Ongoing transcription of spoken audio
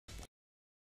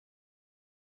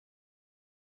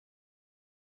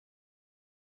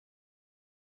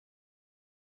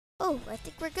Oh, I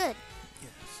think we're good. Yeah,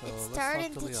 so It's let's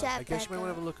starting talk to Leon. chat I guess back you might want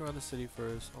to up. have a look around the city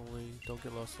first. Only don't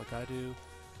get lost like I do.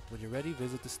 When you're ready,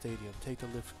 visit the stadium. Take the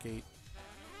lift gate.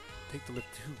 Take the lift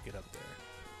to get up there.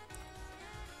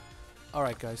 All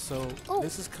right, guys. So Oh.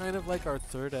 this is kind of like our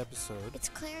third episode. It's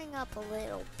clearing up a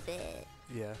little bit.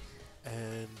 Yeah,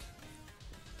 and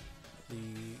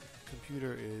the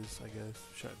computer is, I guess,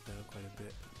 shutting down quite a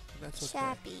bit. And that's okay.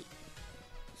 Chappy.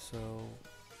 So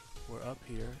we're up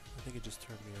here. I think it just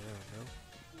turned me around,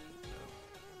 no?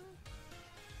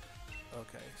 No.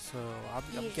 Okay, so I'm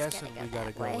just guessing gotta go we gotta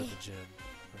that go in way. the gym,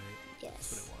 right? That's what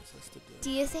Yes. it wants us to do.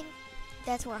 Do you think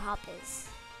that's where Hop is?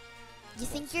 You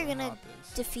think That's you're where gonna Hop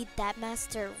is. defeat that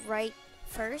master right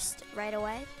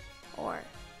away? Or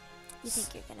you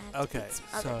think you're gonna have to Okay, beat some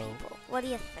other so- people? What do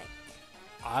you think?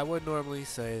 I would normally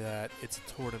say that it's a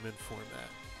tournament format,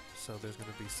 so there's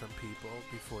gonna be some people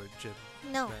before Gym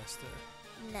No. Master.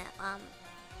 No,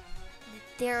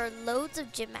 there are loads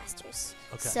of gym masters.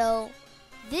 Okay. So,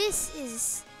 do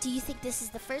you think this is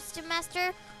the first gym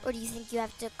master, or do you think you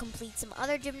have to complete some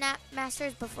other gym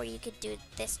masters before you could do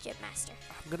this gym master?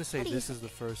 I'm gonna say What do you this is the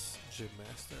first Gym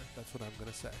Master. That's what I'm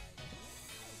gonna say.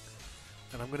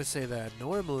 And I'm gonna say that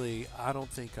normally I don't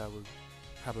think I would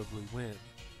probably win,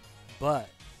 but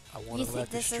I want You to think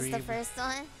let the this stream. is the first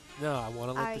one? No, I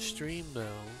want to Are let the you stream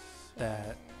know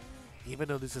that even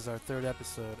though this is our third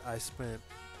episode, I spent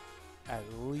at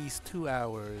least 2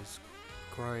 hours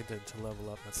grinding to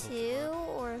level up my 2 Pokemon.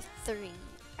 or 3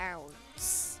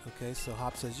 hours. Okay, so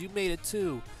Hop says you made it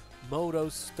to Moto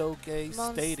Stoke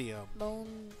Stadium. Moto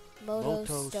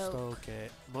Stoke.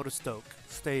 Moto Stoke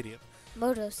Stadium.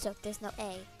 Moto Stoke. There's no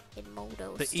A in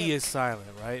Moto The Stoke. E is silent,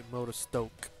 right? Moto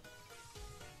Stoke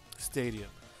Stadium.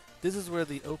 This is where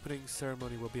the opening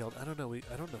ceremony will be held. I don't know. I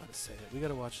don't know how to say it. We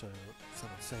gotta watch someone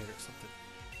say it or something.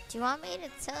 Do you want me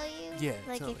to tell you? Yeah,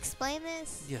 Like, tell me. explain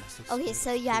this? Yes. Okay, explain,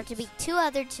 so you have to please. beat 2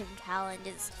 other gym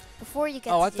challenges before you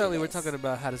get Oh, to I do thought we were this. talking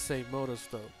about how to say Moto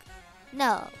Stoke.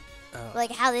 No, Oh,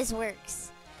 like how this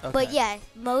works. okay. But yeah,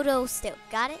 Moto Stoke.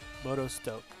 Got it? Moto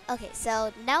Stoke. Okay,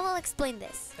 so now I'll explain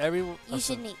this. Everyone.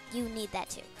 You need that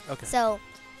too. Okay. So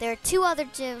there are 2 other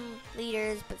gym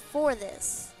leaders before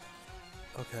this.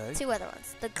 Okay. 2 other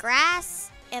ones. The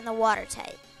grass and the water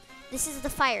type. This is the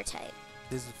fire type.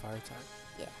 This is fire type.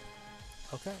 Yeah.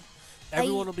 Okay.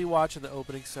 Everyone will be watching the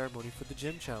opening ceremony for the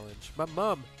gym challenge. My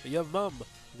mum, your mum,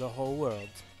 the whole world.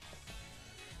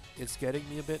 It's getting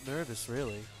me a bit nervous,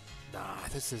 really. Nah,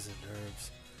 this isn't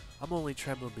nerves. I'm only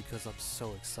trembling because I'm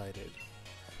so excited.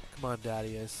 Come on,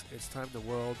 Dadius. It's time the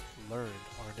world learned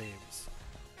our names.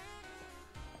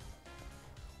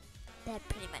 That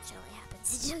pretty much only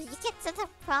happens until you get to the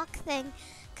rock thing.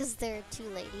 Because there are 2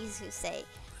 ladies who say,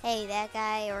 hey, that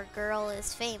guy or girl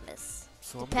is famous.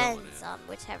 So Depends on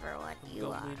whichever one I'm you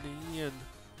going are. in.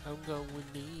 I'm going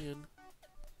in.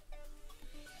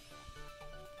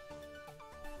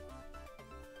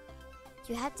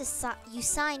 You have to you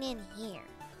sign in here,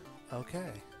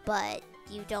 Okay. but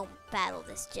you don't battle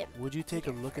this gym. Would you take a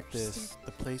leader look at first. this?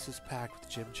 The place is packed with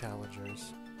gym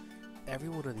challengers. Every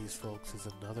one of these folks is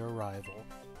another rival.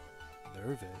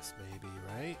 Nervous, maybe,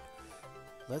 right?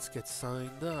 Let's get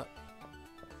signed up.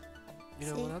 You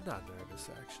know See? what? I'm not nervous,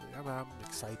 actually. I'm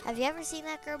excited. Have you ever seen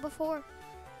that girl before?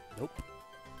 Nope.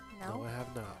 No? No, I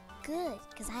have not. Good,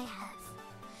 because I have.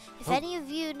 If Oh. any of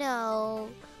you know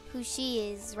who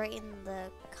she is, write in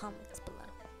the comments below.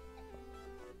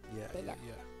 Yeah, They yeah, know.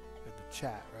 yeah. In the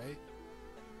chat, right?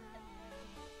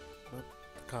 Not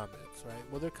the comments,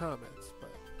 right? Well, they're comments,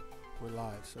 but we're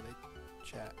live, so they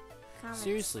chat. Comments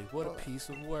Seriously, what a below. piece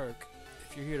of work.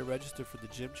 If you're here to register for the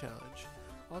gym challenge,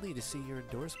 I'll need to see your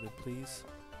endorsement, please.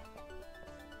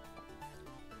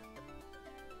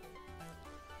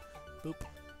 Boop.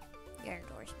 Your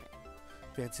endorsement.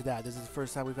 Fancy that. This is the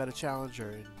first time we've had a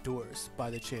challenger endorsed by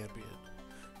the champion.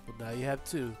 Well, now you have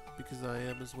 2, because I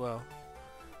am as well.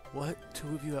 What?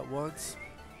 2 of you at once?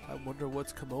 I wonder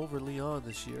what's come over Leon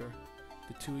this year.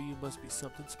 The 2 of you must be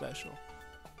something special.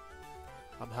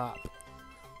 I'm Hop.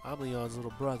 I'm Leon's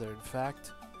little brother, in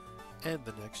fact, and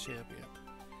the next champion.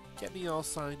 Get me all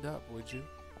signed up, would you?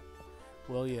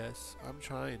 Well, yes, I'm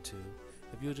trying to.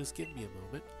 If you'll just give me a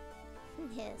moment.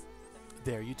 Yes.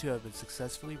 There, you 2 have been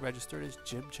successfully registered as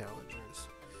gym challengers.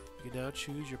 You can now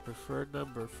choose your preferred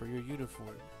number for your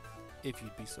uniform, if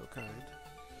you'd be so kind.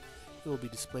 It will be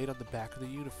displayed on the back of the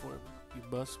uniform. You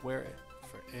must wear it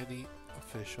for any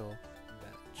official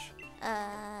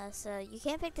match. So you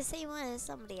can't pick the same one as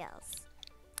somebody else.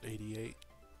 88.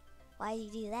 Why do you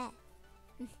do that?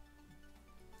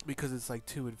 Because it's like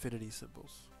 2 infinity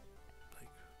symbols.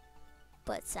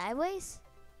 But sideways?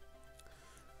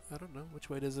 I don't know. Which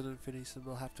way does an infinity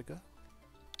symbol have to go?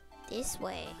 This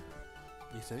way.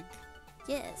 You think?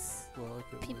 Yes. Well,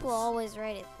 if it People was, always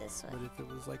write it this way. But if it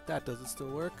was like that, does it still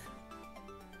work?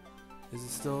 Is it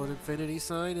still an infinity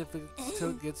sign? If it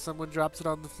still gets someone drops it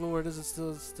on the floor, does it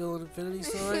still an infinity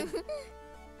sign?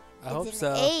 I hope It's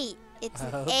so. an 8. It's I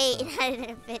an hope 8 so. not an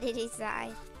infinity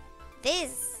sign.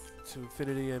 This. To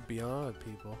infinity and beyond,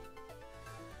 people.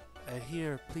 And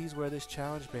here, please wear this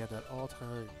challenge band at all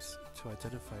times to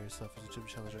identify yourself as a gym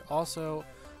challenger. Also,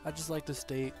 I'd just like to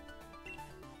state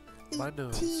my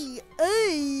nose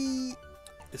T-A.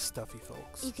 is stuffy,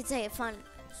 folks. You could say it fun.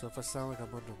 So if I sound like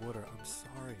I'm underwater, I'm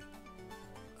sorry.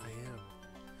 I am.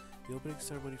 The opening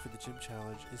ceremony for the gym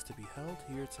challenge is to be held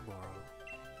here tomorrow.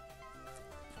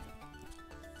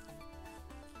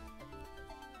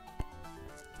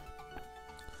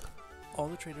 All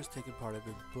the trainers taking part have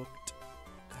been booked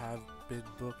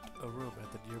a room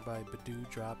at the nearby Badoo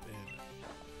drop-in.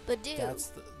 Badoo. That's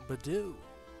the Badoo.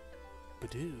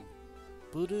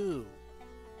 Badoo.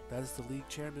 That's the league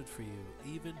chairman for you.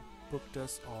 Even booked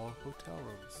us all hotel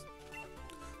rooms.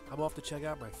 I'm off to check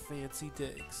out my fancy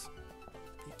digs.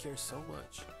 He cares so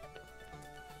much.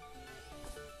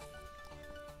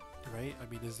 Right? I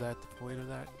mean, is that the point of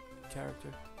that character?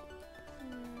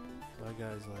 My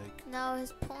guy's like... No,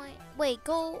 his point... Wait,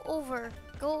 go over.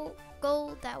 Go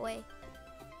that way.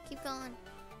 Keep going.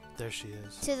 There she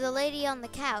is. To the lady on the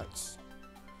couch.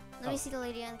 Let me see the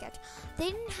lady on the couch. They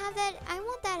didn't have that... I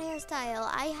want that hairstyle.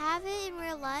 I have it in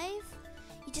real life.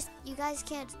 You guys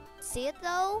can't see it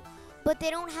though. But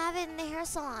they don't have it in the hair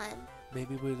salon.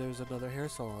 Maybe there's another hair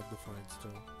salon to find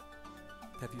still.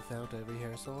 Have you found every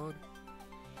hair salon?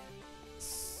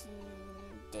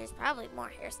 There's probably more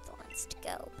hair salons to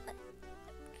go,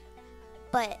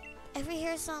 but every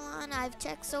hair salon I've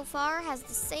checked so far has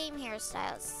the same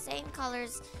hairstyles, same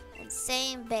colors, and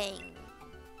same bang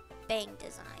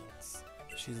designs.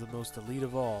 She's the most elite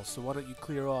of all, so why don't you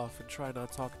clear off and try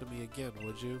not talking to me again,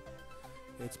 would you?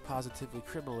 It's positively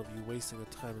criminal of you wasting the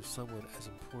time of someone as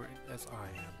important as I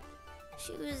am.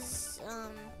 She was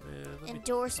Man,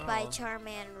 endorsed by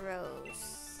Charman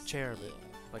Rose. Chairman,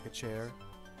 Yeah. like a chair.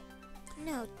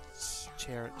 No,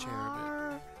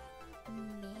 Chairman.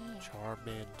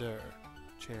 Charmander.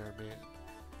 Chairman.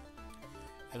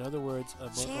 In other words,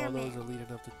 among all those elite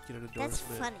enough to get an endorsement. That's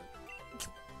funny.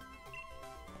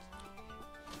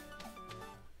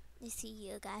 Is he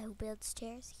a guy who builds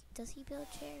chairs? Does he build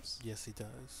chairs? Yes, he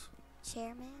does.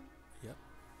 Chairman? Yep.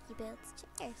 He builds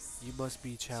chairs. You must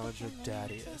be Challenger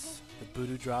Dadius. The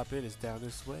Voodoo drop-in is down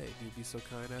this way. If you'd be so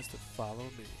kind as to follow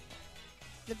me.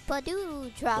 The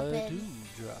Badoo drop-in. Badoo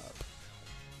drop.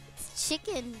 It's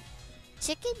chicken.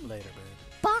 Later, man.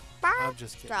 Bark, bark. I'm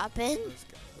just kidding. Drop-in. Let's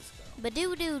go.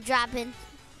 Badoo-doo drop-in.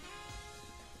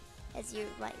 As you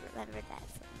might remember that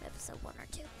from episode 1 or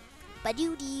 2.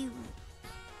 Badoo-doo.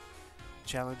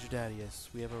 Challenger Dadius,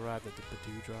 we have arrived at the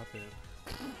Badoo drop-in.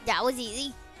 That was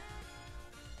easy.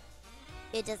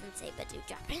 It doesn't say Badoo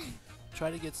drop-in. Try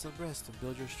to get some rest and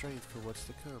build your strength for what's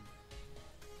to come.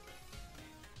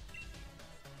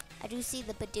 I do see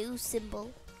the Badoo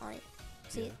symbol on it.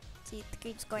 See Yeah. it? See the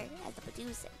green square has the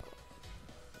Badoo symbol.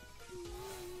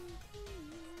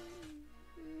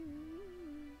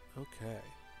 Okay.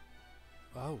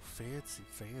 Oh, fancy.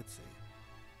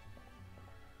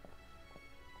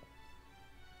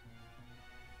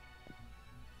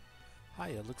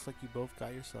 Hiya, looks like you both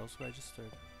got yourselves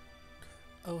registered.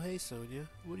 Oh, hey, Sonia.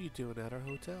 What are you doing at our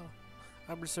hotel?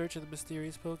 I'm researching the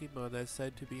mysterious Pokemon that's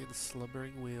said to be in the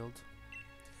slumbering world.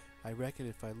 I reckon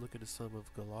if I look into some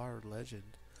of Galar legend,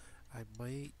 I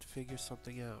might figure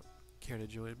something out. Care to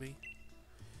join me?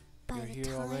 By You're the here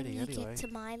time already, you anyway. get to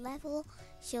my level,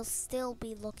 she'll still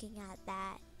be looking at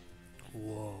that.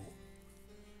 Whoa.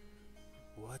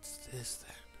 What's this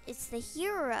then? It's the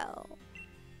hero.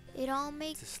 It all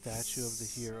makes... It's a statue of the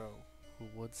hero who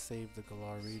once saved the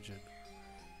Galar region.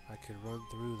 I can run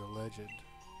through the legend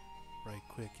right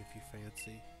quick if you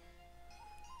fancy.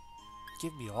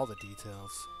 Give me all the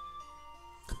details.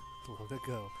 Long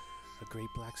ago, a great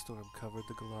black storm covered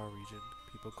the Galar region.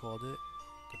 People called it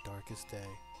the Darkest Day.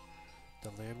 The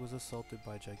land was assaulted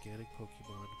by gigantic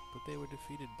Pokemon, but they were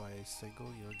defeated by a single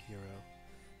young hero,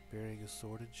 bearing a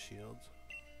sword and shield.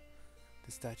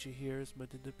 The statue here is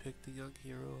meant to depict the young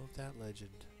hero of that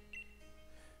legend.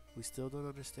 We still don't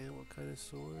understand what kind of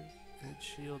sword and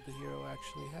shield the hero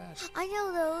actually had. I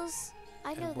know those.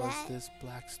 I know And was that. this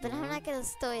black storm? But I'm not going to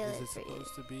spoil Is it it for you.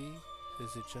 supposed to be?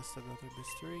 Is it just another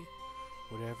mystery?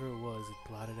 Whatever it was, it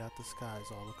blotted out the skies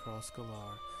all across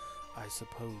Galar. I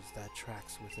suppose that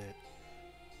tracks with it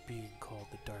being called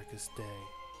the Darkest Day.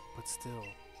 But still,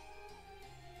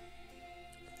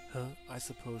 Huh? I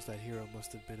suppose that hero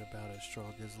must have been about as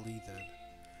strong as Lee then.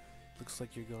 Looks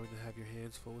like you're going to have your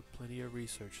hands full with plenty of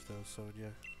research though,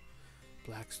 Sonia.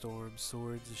 Black storms,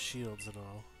 swords, shields and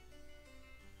all.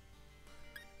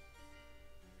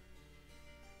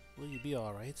 Will you be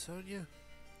alright, Sonia?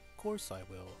 Of course I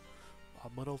will.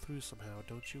 I'll muddle through somehow,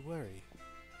 don't you worry.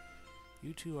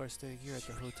 You two are staying here at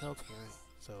the hotel tonight,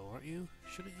 so aren't you?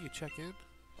 Shouldn't you check in?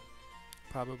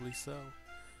 Probably so.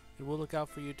 And we'll look out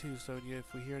for you too, Sonia.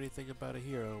 If we hear anything about a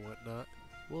hero and whatnot,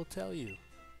 we'll tell you.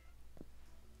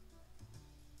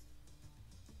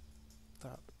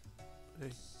 Stop.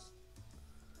 Hey.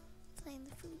 Playing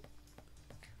the food.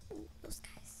 Ooh, those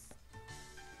guys.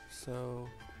 So...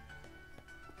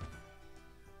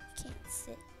 Can't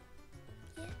sit.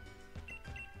 Yeah.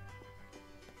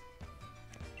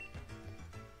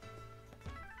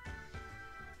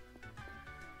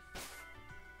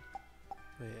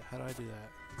 Wait, how do I do that?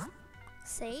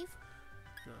 Save?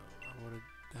 No, I wanted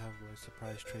to have my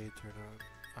surprise trade turn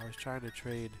on. I was trying to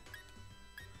trade...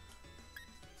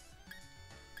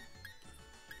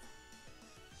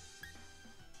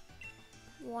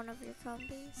 One of your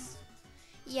combos.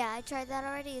 Yeah, I tried that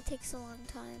already. It takes a long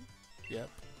time. Yep.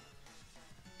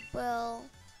 Well,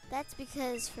 that's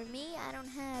because for me, I don't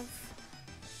have,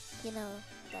 you know,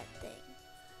 that thing.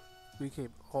 We came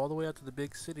all the way out to the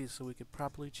big city so we could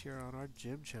properly cheer on our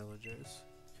gym challengers.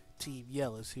 Team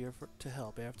Yell is here to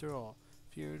help after all.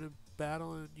 If you're in a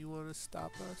battle and you want to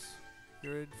stop us,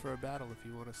 you're in for a battle if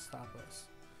you want to stop us.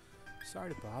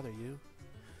 Sorry to bother you.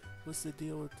 What's the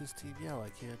deal with this Team Yell? I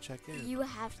can't check in. You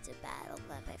have to battle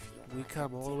them if you want. We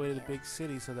come all the way to the Yell. big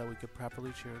city so that we could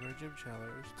properly cheer on our gym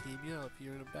challengers. Team Yell, if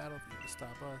you're in a battle, if you want to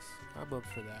stop us, I'm up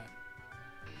for that.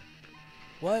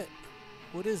 What?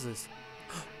 What is this?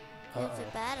 You have to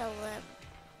battle them.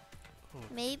 Oh.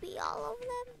 Maybe all of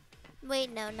them?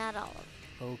 Wait, no, not all of them.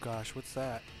 Oh gosh, what's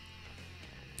that?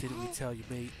 Didn't we tell you,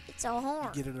 mate? It's a horn.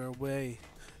 You get in our way,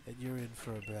 and you're in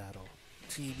for a battle.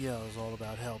 Team Yell is all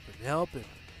about helping. Helping!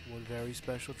 One very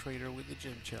special trainer with the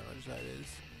gym challenge, that is.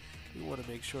 We want to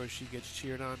make sure she gets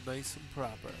cheered on nice and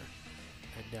proper.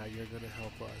 And now you're going to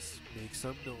help us make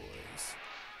some noise.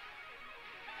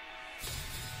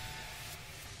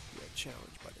 You are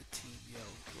challenged by the Team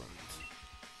Yell Grunt.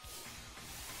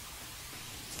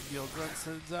 Team Yell Grunt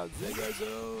sends out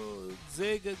Zigzagoon.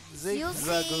 You'll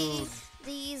Zigzagoon. see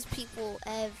these people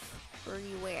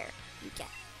everywhere you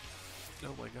get.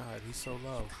 Oh my god, he's so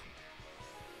low.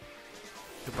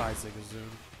 Goodbye, Zigzagoon.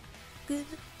 Good.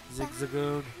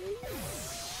 Zigzagoon.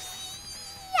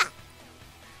 Yeah.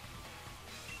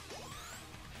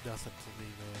 Nothing to me,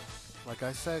 man. Like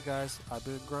I said, guys, I've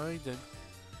been grinding.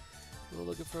 We were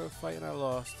looking for a fight and I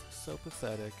lost. So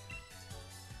pathetic.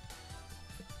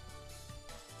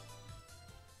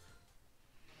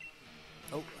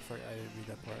 Oh, I forgot. I didn't read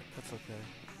that part. That's okay.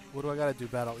 What do I gotta do?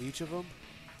 Battle each of them?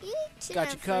 Each and Got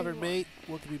you every covered, one. mate.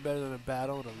 What could be better than a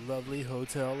battle in a lovely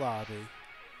hotel lobby?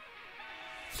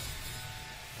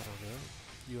 I don't know.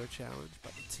 You are challenged by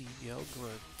the Team Yell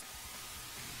Grunt.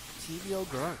 Team Yell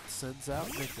Grunt sends out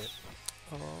Nickit.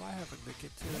 Oh, I have a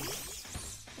Nickit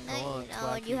too. No, Go on, you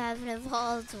don't. You Twacky. haven't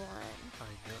evolved one.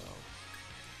 I know.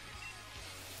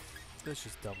 Let's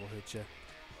just double hit you.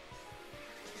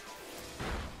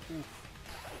 Oof.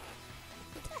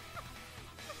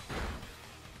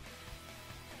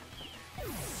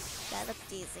 That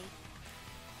looked easy.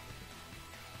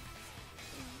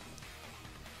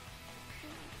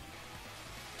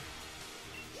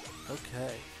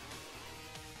 Okay.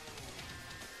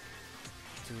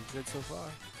 Doing good so far.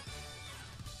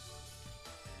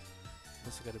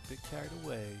 Must have got a bit carried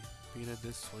away being in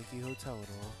this swanky hotel and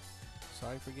all.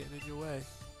 Sorry for getting in your way.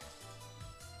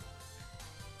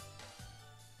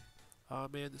 Aw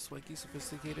man, the swanky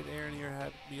sophisticated air in here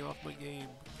had me off my game.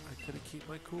 I couldn't keep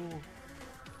my cool.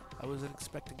 I wasn't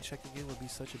expecting checking in would be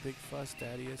such a big fuss,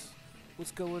 Daddius.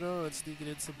 What's going on, sneaking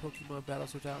in some Pokemon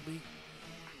battles without me?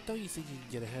 Don't you think you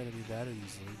can get ahead of me that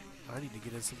easily? I need to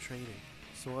get in some training,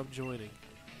 so I'm joining.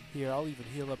 Here, I'll even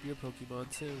heal up your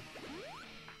Pokemon too.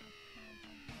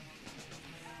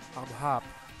 I'm Hop,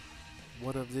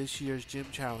 one of this year's gym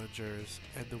challengers,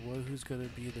 and the one who's gonna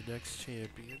be the next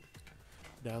champion.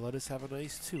 Now let us have a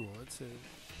nice 2-on-2.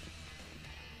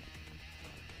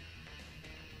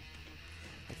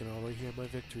 I can already hear my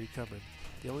victory coming.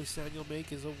 The only sound you'll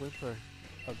make is a whimper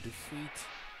of defeat.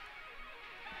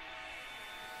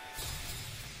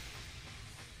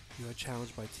 You are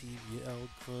challenged by Team Yell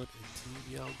Grunt and Team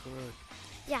Yell Grunt.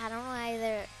 Yeah, I don't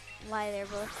know why they're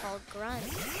both called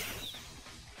grunts.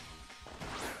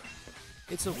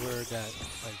 It's a word that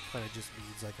like kind of just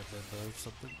means like a member of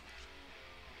something.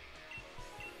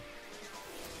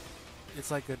 It's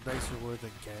like a nicer word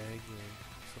than gang or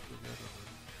something. I don't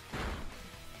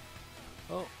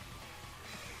know. Oh.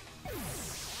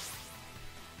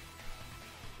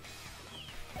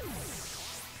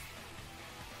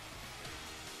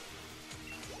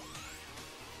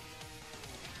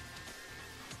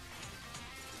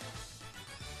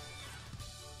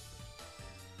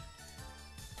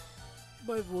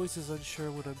 My voice is unsure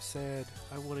when I'm sad.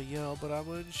 I want to yell, but I'm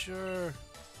unsure.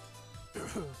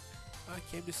 I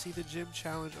came to see the gym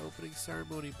challenge opening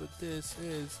ceremony, but this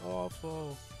is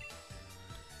awful.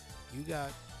 You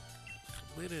got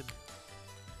linen.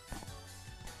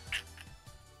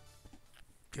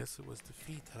 Guess it was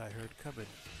defeat that I heard coming.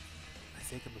 I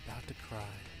think I'm about to cry.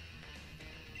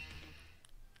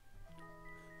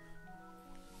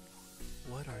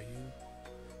 What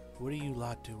are you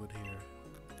lot doing here?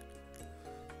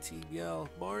 Team Yell,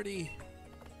 Marty!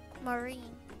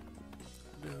 Maureen.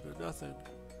 No, nothing.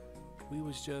 We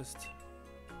was just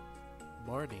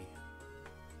Marnie.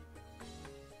 Do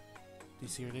you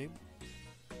see her name?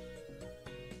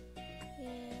 Yeah.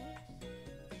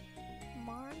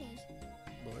 Marnie.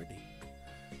 Marnie.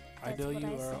 That's what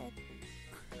I said.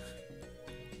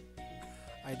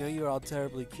 I know you are all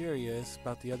terribly curious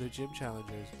about the other gym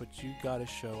challengers, but you gotta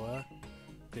show a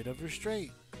bit of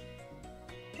restraint.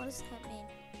 What does that mean?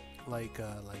 Like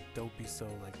don't be so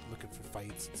looking for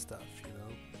fights and stuff, you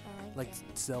know? Like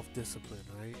self-discipline,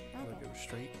 right? Okay. Like a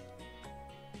restraint.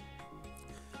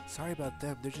 Sorry about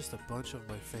them. They're just a bunch of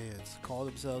my fans. Call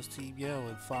themselves Team Yell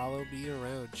and follow me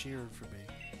around cheering for me.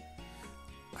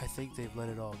 I think they've let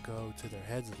it all go to their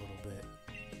heads a little bit.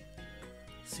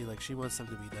 See, like she wants them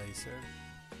to be nicer.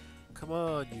 Come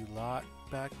on, you lot.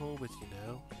 Back home with you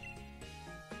now.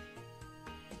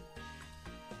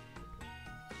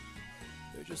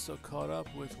 They're just so caught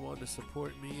up with wanting to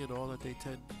support me and all that they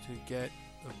tend to get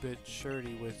a bit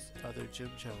shirty with other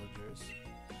gym challengers.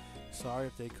 Sorry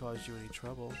if they caused you any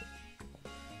trouble.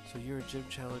 So you're a gym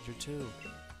challenger too.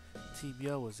 Team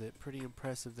Yo, was it? Pretty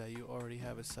impressive that you already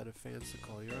have a set of fans to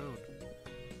call your own.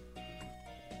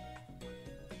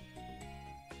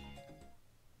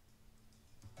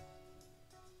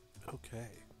 Okay.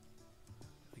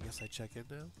 I guess I check in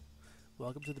now.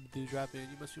 Welcome to the Dewdrop Inn.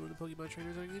 You must be one of the Pokemon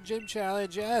trainers on the gym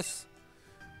challenge. Yes!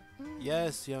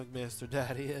 Yes, young Master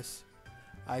Dadius.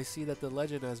 I see that the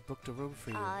legend has booked a room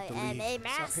for you. I am a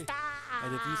master!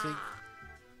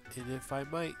 And if I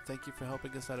might, thank you for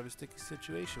helping us out of a sticky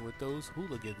situation with those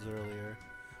hooligans earlier.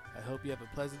 I hope you have a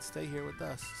pleasant stay here with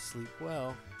us. Sleep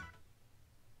well.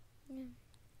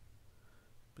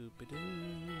 Boop-a-doo.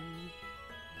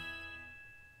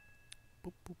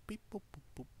 Boop, boop, beep, boop, boop,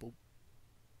 boop, boop.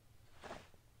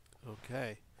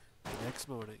 Okay. The next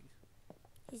morning.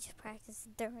 He just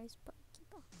practiced during his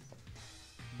Pokeball.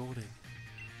 Morning.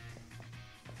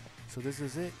 So this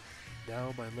is it.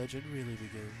 Now my legend really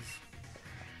begins.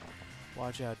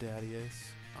 Watch out,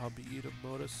 Dadius. I'll be at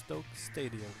Moto Stoke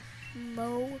Stadium.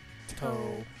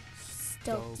 Moto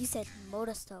Stoke. You said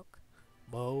Moto Stoke.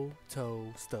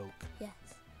 Moto Stoke. Yes.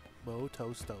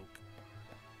 Moto Stoke.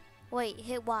 Wait,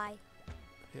 hit Y.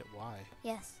 Hit Y.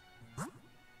 Yes.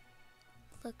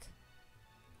 Look.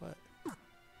 What? You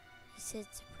said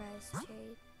surprise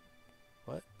trade.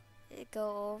 What?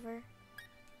 Go over.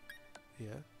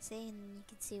 Yeah? See, and you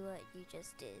can see what you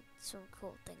just did. Some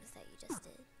cool things that you just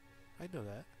did. I know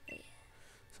that. Yeah.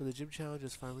 So the gym challenge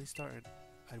is finally starting.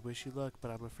 I wish you luck,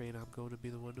 but I'm afraid I'm going to be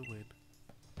the one to win.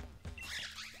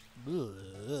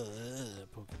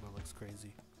 Pokemon looks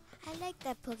crazy. I like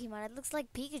that Pokemon. It looks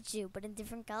like Pikachu, but in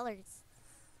different colors.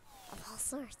 Of all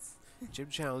sorts. Gym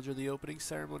Challenger, the opening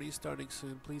ceremony is starting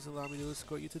soon. Please allow me to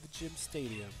escort you to the gym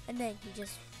stadium. And then he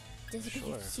just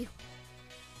disappears you.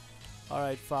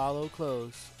 Alright, follow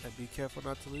close, and be careful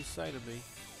not to lose sight of me.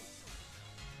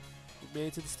 We made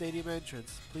it to the stadium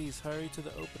entrance. Please hurry to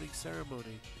the opening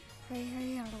ceremony.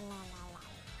 Hurry.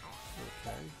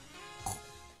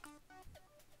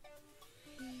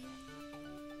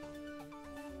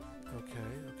 Okay.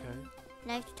 Okay.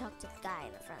 Now I have to talk to the guy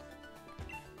in the front.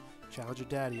 Challenger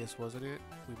Dadius, wasn't it?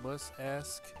 We must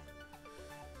ask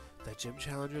that gym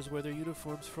challengers wear their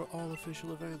uniforms for all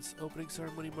official events. Opening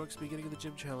ceremony marks the beginning of the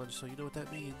gym challenge, so you know what that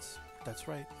means. That's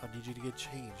right, I need you to get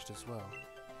changed as well.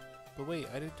 But wait,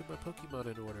 I didn't do my Pokemon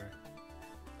in order.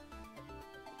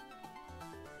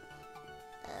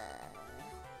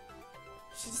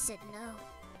 You should have said no.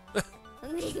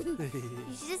 You should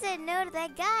have said no to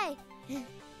that guy.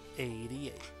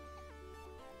 88.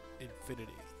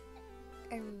 Infinity.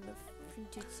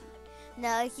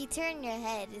 No, if you turn your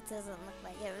head, it doesn't look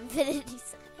like an infinity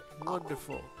sign.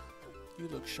 Wonderful. You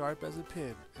look sharp as a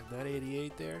pin, and that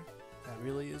 88 there, that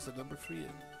really is a number for you.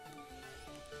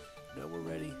 Now we're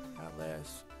ready at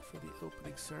last for the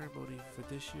opening ceremony for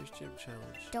this year's gym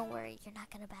challenge. Don't worry, you're not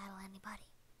gonna battle anybody.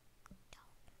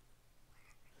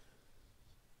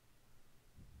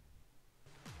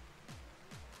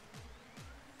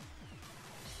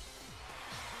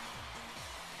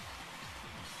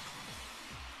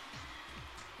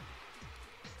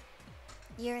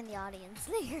 You're in the audience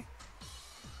there.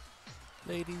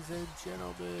 Ladies and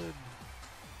gentlemen,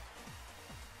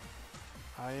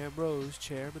 I am Rose,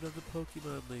 chairman of the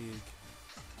Pokemon League.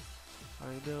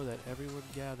 I know that everyone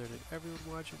gathered and everyone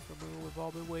watching from home have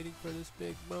all been waiting for this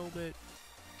big moment.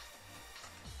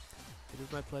 It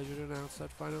is my pleasure to announce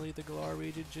that finally the Galar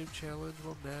Region Gym Challenge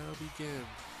will now begin.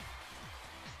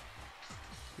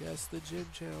 Yes, the Gym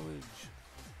Challenge.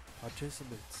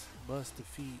 Participants must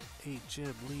defeat 8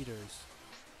 gym leaders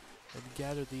and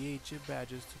gather the 8 gym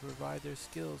badges to provide their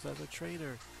skills as a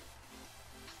trainer.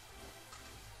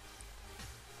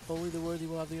 Only the worthy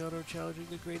will have the honor of challenging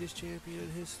the greatest champion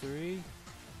in history.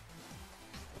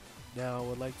 Now I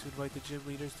would like to invite the gym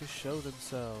leaders to show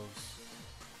themselves.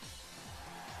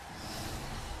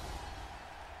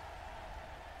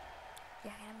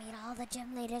 You're gonna meet all the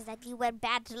gym leaders that you would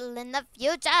battle in the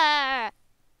future. Okay,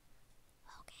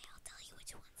 I'll tell you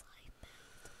which ones I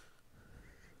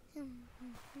battled.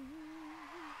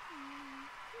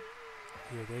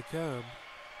 Here they come.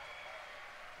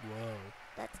 Whoa.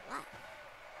 That's what.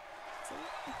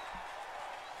 See?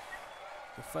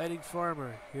 The Fighting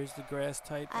Farmer. Here's the grass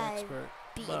type expert.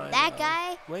 Beat My that love.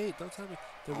 guy. Wait, don't tell me.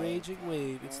 The I Raging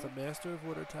Wave. It's the her. master of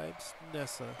water types,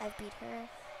 Nessa. I've beat her.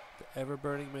 The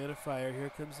ever-burning man of fire. Here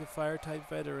comes the fire type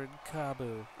veteran,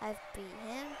 Kabu. I've beat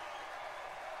him.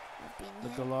 I've beaten The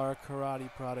him. Galar karate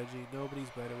prodigy. Nobody's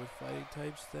better with fighting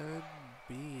types than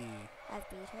B. I've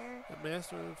beat her. The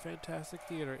master of fantastic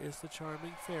theater is the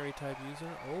charming fairy type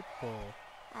user, Opal.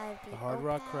 I've beat The hard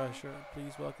rock Opal. crusher.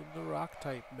 Please welcome the rock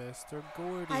type master,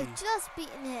 Gordy. I've just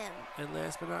beaten him. And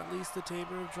last but not least, the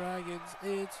tamer of dragons.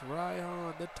 It's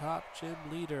Raihan, the top gym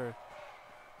leader.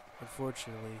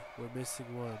 Unfortunately, we're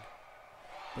missing one.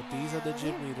 But these are the No,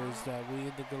 gym they're leaders not. that we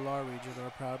in the Galar region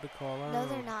are proud to call our No, own.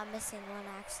 they're not missing one,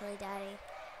 actually, Daddy.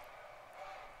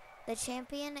 The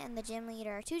champion and the gym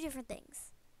leader are 2 different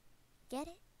things. Get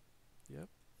it? Yep.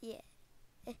 Yeah.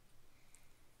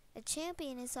 A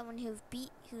champion is someone who's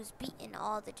beaten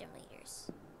all the gym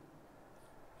leaders.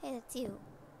 Hey, that's you.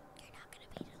 You're not gonna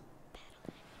battle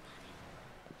anybody.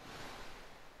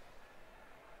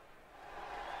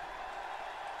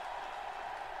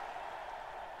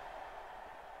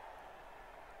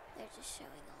 They're just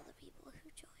showing all the people who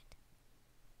joined.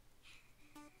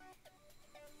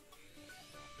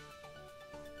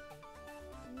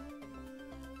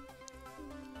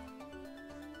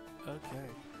 Okay.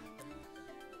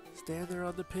 Stand there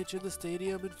on the pitch in the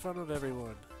stadium in front of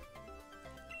everyone.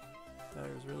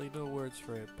 There's really no words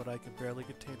for it, but I can barely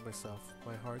contain myself.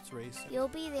 My heart's racing. You'll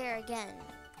be there again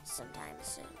sometime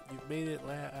soon. You've made it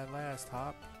at last,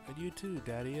 Hop. And you too,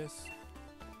 Daddius.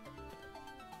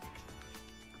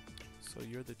 So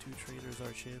you're the 2 trainers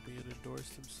our champion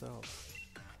endorsed himself.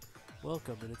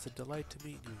 Welcome, and it's a delight to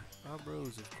meet you. I'm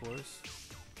Rose, of course.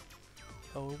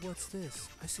 Oh, and what's this?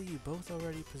 I see you both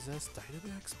already possess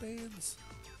Dynamax bands.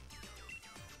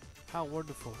 How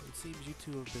wonderful. It seems you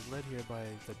two have been led here by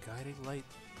the guiding light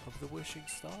of the wishing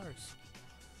stars.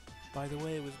 By the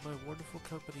way, it was my wonderful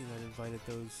company that invented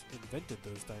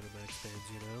those Dynamax bands,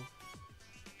 you know.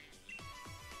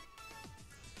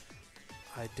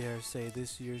 I dare say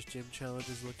this year's gym challenge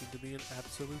is looking to be an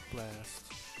absolute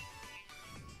blast.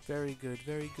 Very good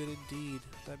indeed.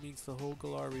 That means the whole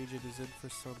Galar region is in for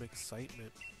some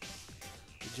excitement.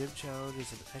 The gym challenge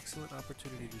is an excellent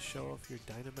opportunity to show off your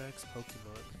Dynamax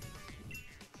Pokemon.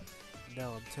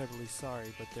 Now I'm terribly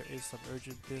sorry, but there is some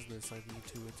urgent business I need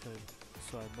to attend,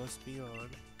 so I must be on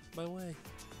my way.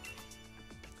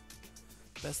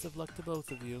 Best of luck to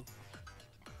both of you.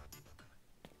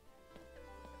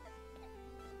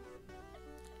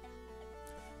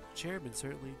 Chairman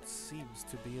certainly seems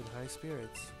to be in high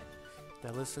spirits.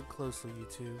 Now listen closely, you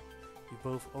two. You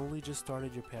both only just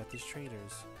started your path as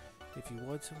trainers. If you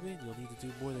want to win, you'll need to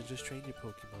do more than just train your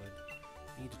Pokemon.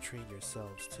 You need to train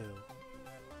yourselves too.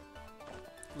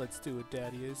 Let's do it,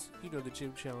 Daddies. You know the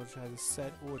gym challenge has a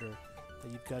set order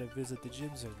that you've got to visit the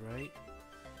gyms in, right?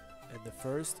 And the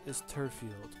first is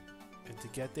Turffield. And to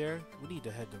get there, we need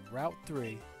to head to Route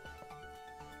 3.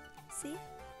 See?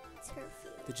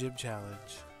 Turffield. The gym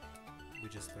challenge. We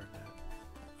just learned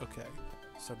that. Okay,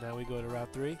 so now we go to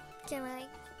Route 3? Can I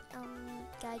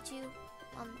guide you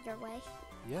on your way?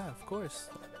 Yeah, of course.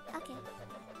 Okay.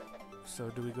 So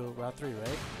do we go Route 3,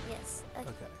 right? Yes. Okay.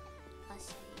 Okay. I'll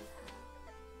show you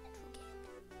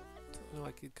how to No,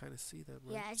 I can kind of see them,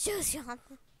 right? Yeah, it shows you on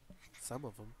the Some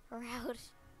of them. route.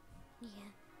 Yeah.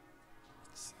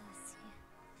 It shows you.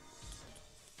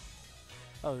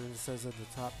 Oh, and it says at the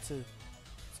top, too.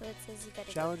 So it says you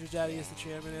gotta Challenger go. Daddy is the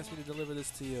chairman. Asked me to deliver this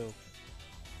to you.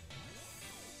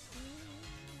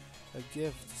 A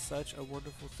gift, such a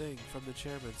wonderful thing from the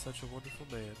chairman, such a wonderful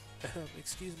man.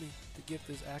 Excuse me. The gift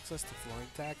is access to flying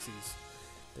taxis.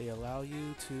 They allow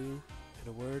you to, in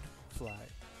a word, fly.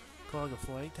 Calling a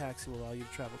flying taxi will allow you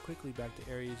to travel quickly back to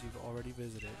areas you've already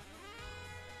visited.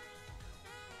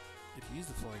 If you use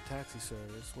the flying taxi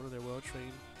service, one of their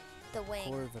well-trained The wing.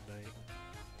 Corviknight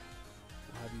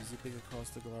will have you zipping across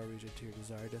the Galar region to your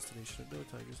desired destination in no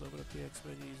time. Just open up the X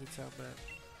menu, use the town map.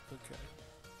 Okay.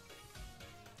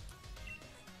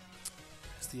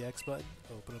 Press the X button,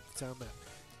 open up the town map.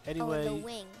 Anyway, Oh, the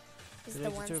wing is the the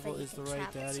next ones that interval you is the can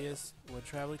right, travel to. Thaddeus. When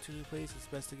traveling to a new place, it's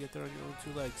best to get there on your own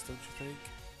two legs, don't you think?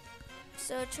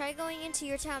 So try going into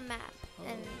your town map,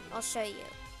 and Oh. I'll show you.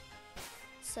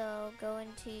 So go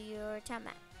into your town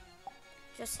map.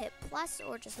 Just hit plus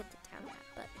or just hit the town map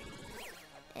button.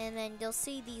 And then you'll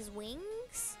see these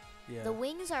wings. Yeah. The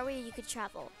wings are where you could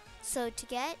travel. So to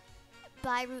get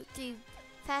by Route 3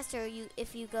 faster,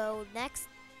 if you go next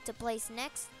to place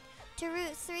next to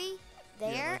Route 3, Yeah,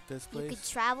 there, like this you could place?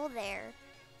 travel there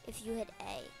if you hit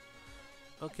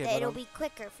A. Okay, but It'll be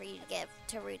quicker for you to get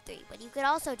to Route 3, but you could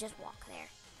also just walk there.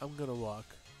 I'm gonna walk.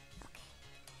 Okay.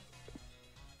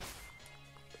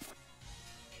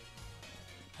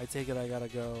 I take it I gotta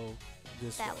go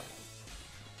this That way. way.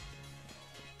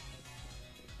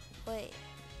 Wait.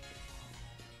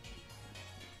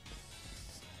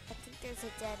 I think there's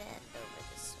a dead end over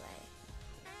this way.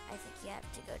 I think you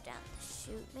have to go down the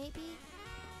chute, maybe?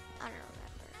 I don't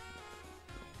remember.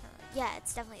 Yeah,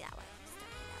 it's definitely that way. It's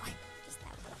definitely that way. Just that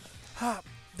way. Ha!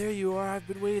 There you are. I've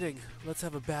been waiting. Let's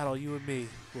have a battle, you and me.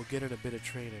 We'll get in a bit of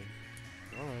training.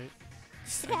 All right.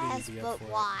 Yes, be up but for it.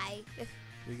 why?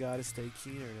 We gotta stay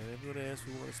keener, and everyone asks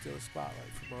we want to steal a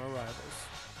spotlight from our rivals.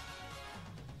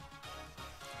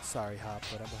 Sorry, Hop,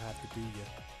 but I'm gonna have to do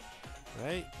you.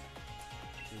 Right?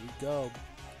 Here we go.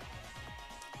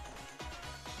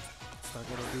 It's not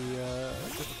gonna be a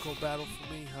difficult battle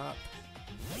for me, Hop.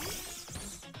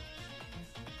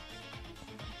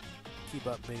 Keep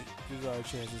up, mate. This is our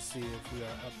chance to see if we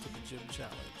are up to the gym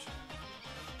challenge.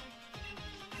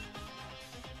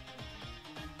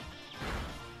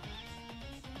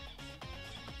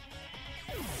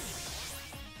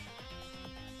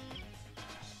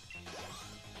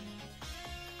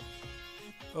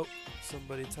 Oh,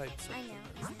 somebody typed I something.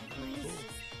 know. Cool.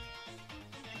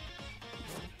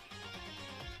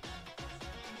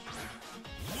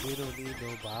 We don't need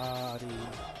nobody.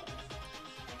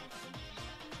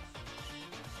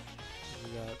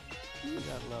 We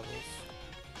got levels.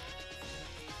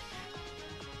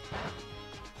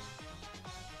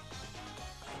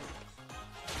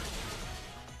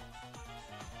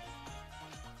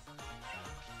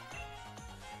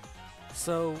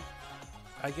 So,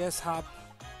 I guess Hop,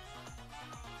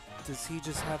 does he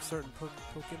just have certain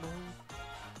Pokemon?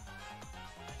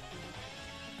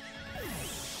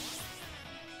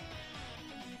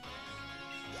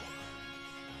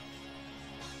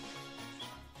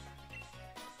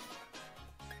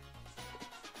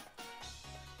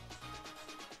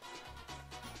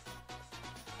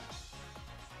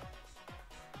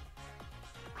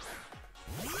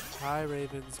 Hi,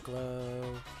 Raven's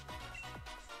Glow.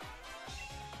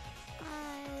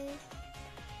 Hi.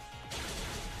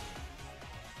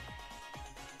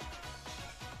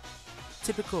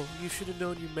 Typical. You should have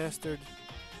known you mastered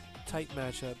tight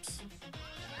matchups.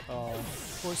 Oh,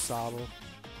 poor Sobble.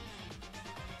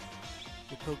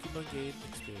 The Pokemon gained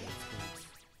experience points.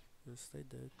 Yes, they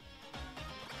did.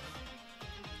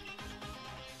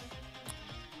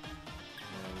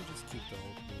 We'll just keep the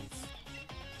old moves.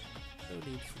 No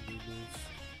need for new moves.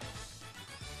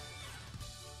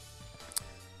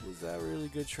 Was that really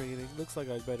good training? Looks like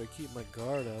I better keep my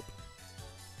guard up.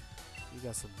 You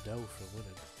got some dough for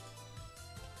winning.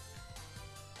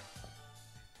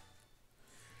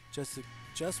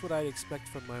 Just what I'd expect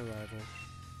from my rival.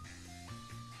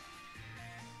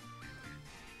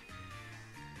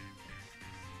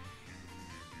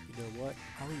 You know what?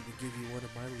 I'll even give you one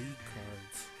of my league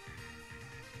cards.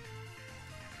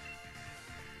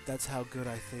 That's how good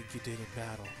I think you did in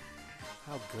battle.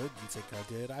 How good you think I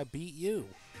did? I beat you.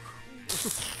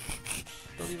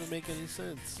 Don't even make any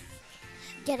sense.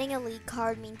 Getting a league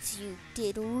card means you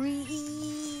did really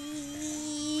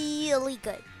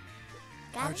good.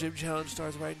 Got Our it? gym challenge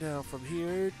starts right now from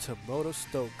here to Moto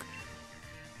Stoke.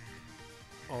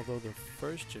 Although the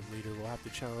first gym leader will have to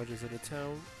challenge us in a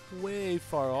town way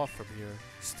far off from here.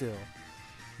 Still,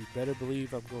 you better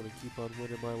believe I'm going to keep on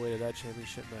winning my way to that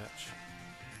championship match.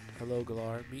 Hello,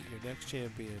 Galar. Meet your next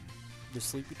champion. The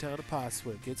sleepy town of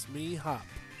Postwick. It's me, Hop.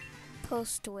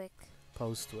 Postwick.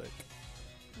 Postwick.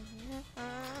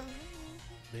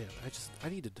 Man, I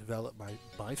need to develop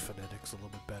my phonetics a little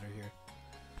bit better here.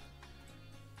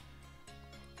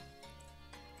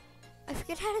 I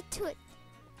forget how to do it.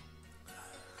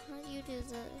 How do you do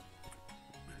the...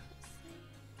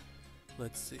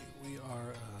 Let's see. We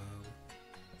are,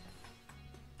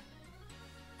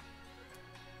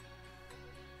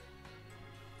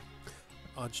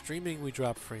 on streaming, we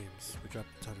drop frames. We drop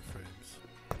a ton of frames.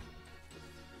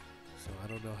 So I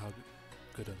don't know how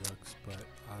good it looks, but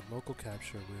on local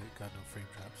capture, we got no frame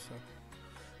drops. So,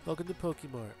 welcome to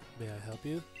Pokemart. May I help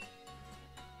you?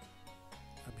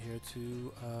 I'm here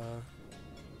to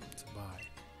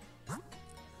buy.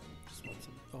 Just want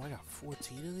some. Oh, I got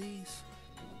 14 of these.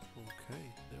 Okay,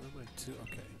 never mind. 2.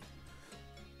 Okay.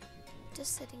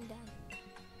 Just sitting down.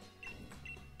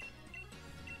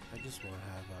 I just want to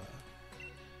have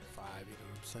 5. You know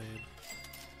what I'm saying?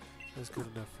 That's good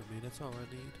enough for me. That's all I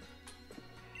need.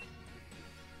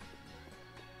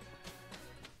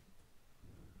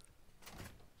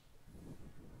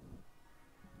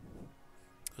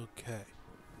 Okay.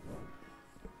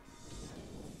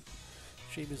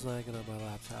 Stream is lagging on my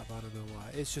laptop. I don't know why.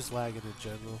 It's just lagging in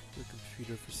general. The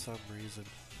computer, for some reason,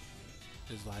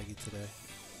 is laggy today.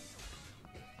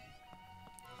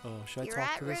 Oh, should I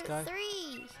talk to this guy?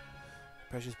 3.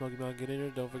 Precious Pokemon, get in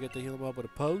here. Don't forget to heal them up with a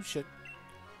potion.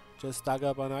 Just stock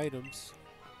up on items.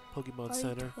 Pokemon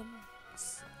Center.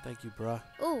 Thank you, bruh.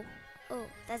 Oh,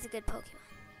 that's a good Pokemon.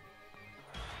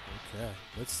 Okay,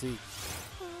 let's see.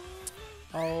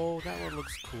 Oh, that one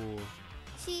looks cool.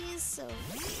 She is so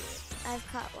cute. I've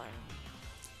caught one.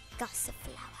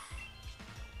 Gossiflower.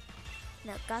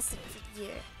 No,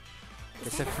 Gossifleur.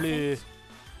 Gossifleur.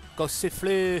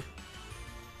 Gossifleur.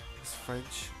 It's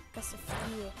French.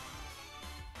 Gossifleur.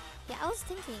 Yeah, I was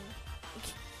thinking.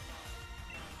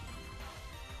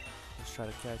 Let's try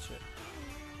to catch it.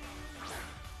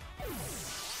 Did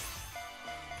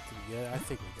we get it? I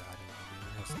think we got it. I mean,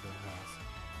 it has to go fast.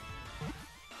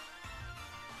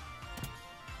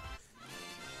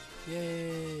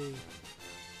 Yay!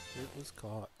 It was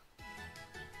caught.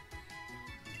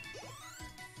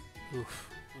 Oof.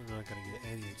 We're not gonna get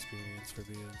any experience for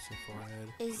being so far ahead.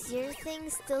 Is your thing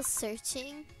still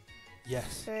searching?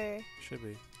 Yes. For... Should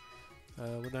be.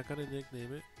 We're not gonna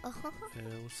nickname it. Uh-huh. And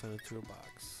we'll send it to a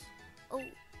box. Oh,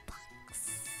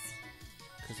 box.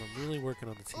 Because I'm really working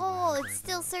on the team. Oh, it's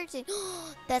still searching.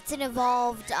 That's an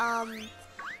evolved,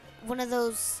 one of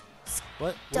those...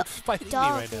 What? What's fighting me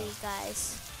right now?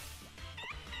 Guys.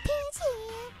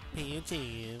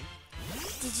 Pinchin.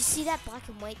 Did you see that black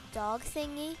and white dog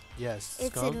thingy? Yes.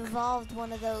 It's skunk? an evolved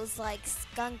one of those like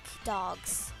skunk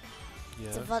dogs. Yeah.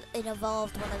 It's an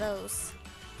evolved one of those.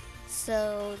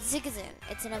 So Zigazan.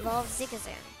 It's an evolved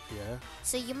Zigazan. Yeah.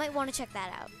 So you might want to check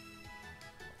that out.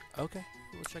 Okay.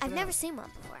 We'll check I've it never out. seen one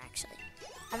before actually.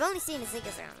 I've only seen a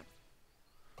Zigazan.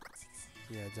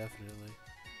 Yeah, definitely.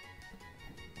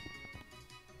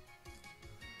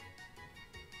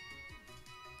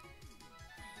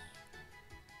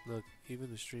 Look,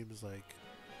 even the stream is like...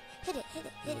 Hit it, hit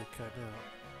it, hit it. Cutting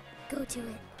out. Go to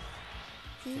it.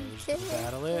 Okay, we're just gonna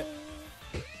battle it.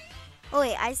 Oh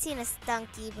wait, I've seen a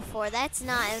Stunky before. That's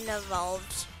not an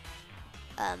evolved,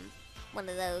 one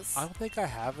of those. I don't think I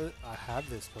have it. I have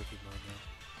this Pokemon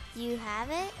now. You have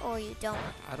it or you don't?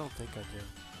 I don't think I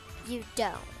do. You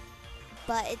don't.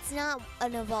 But it's not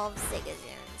an evolved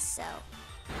Zigazan, so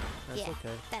That's yeah,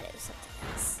 okay. that is something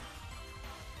else.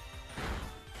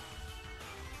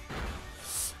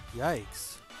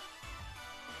 Yikes.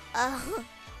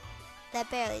 That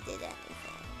barely did anything.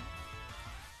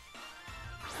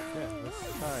 Okay,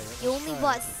 let's try it. You only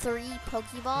bought 3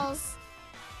 Pokeballs?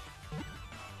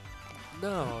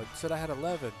 No, it said I had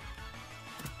 11.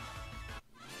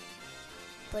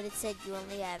 But it said you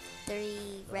only have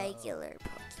 3 regular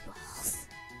Pokeballs.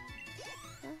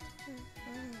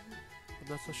 I'm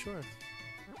not so sure.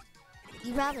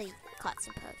 You probably caught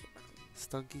some Pokemon.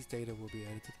 Stunky's data will be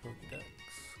added to the Pokedex.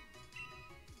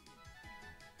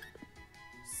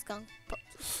 Skunk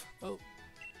Oh.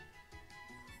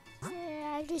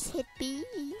 I just hit B.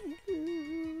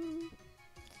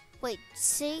 Wait,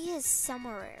 say his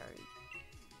summary or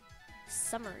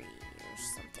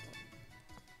something.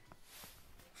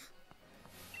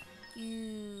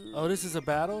 You. Oh, this is a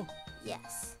battle?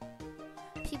 Yes.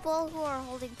 People who are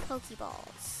holding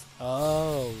Pokeballs.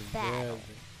 Oh, Battle.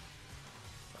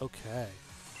 yeah. Okay.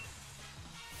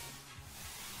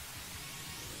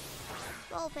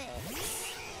 Roll pick.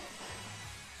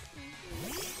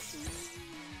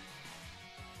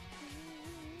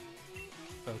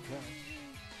 Okay.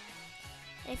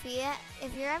 If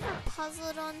you're ever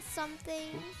puzzled on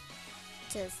something,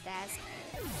 just ask me.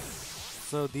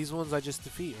 So these ones I just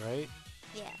defeat, right?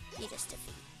 Yeah, you just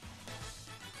defeat.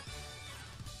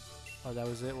 Oh, that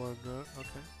was it. One. Okay.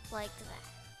 Like that.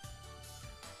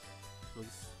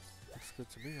 Looks good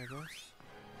to me, I guess.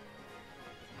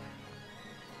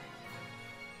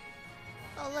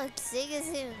 Oh look,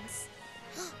 Zigazooms.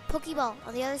 Pokeball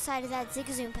on the other side of that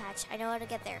Zigazoom patch. I know how to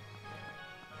get there.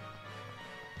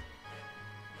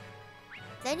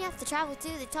 Then you have to travel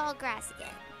through the tall grass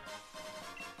again.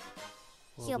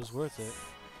 Well, it was worth it.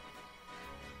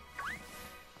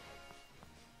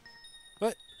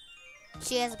 What?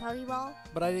 She has a Pokeball?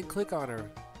 But I didn't click on her.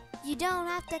 You don't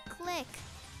have to click.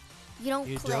 You don't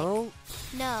You click. don't?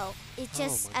 No, it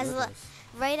just Oh, my goodness.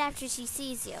 right after she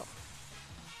sees you.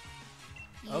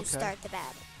 You Okay. start the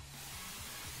battle.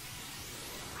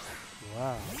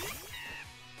 Wow.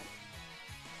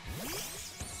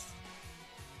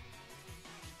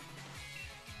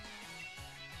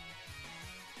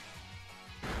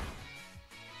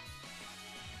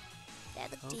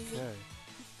 That looked easy. Okay.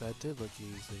 That did look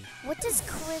easy. What does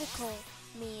critical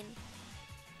mean?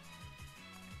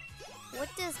 What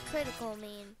does critical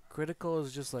mean? Critical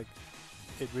is just like,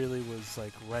 it really was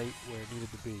like right where it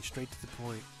needed to be. Straight to the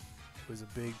point. It was a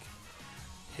big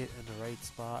hit in the right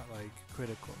spot, like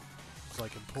critical. It's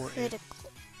like important.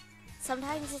 Critical.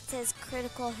 Sometimes it says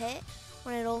critical hit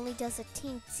when it only does a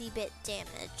teensy bit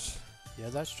damage. Yeah,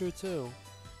 that's true too.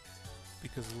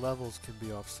 Because levels can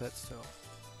be offset still.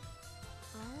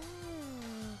 Oh.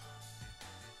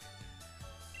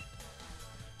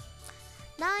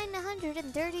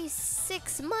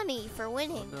 936 money for Oh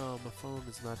winning. no, my phone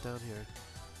is not down here.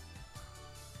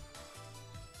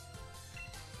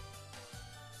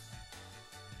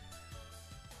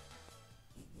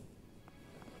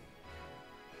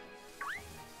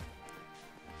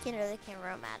 You know they can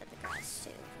roam out of the grass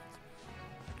too.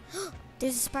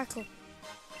 There's a sparkle.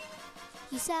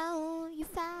 You found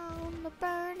the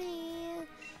Bernie.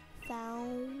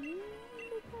 Found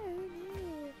the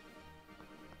Bernie.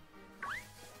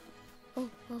 Oh.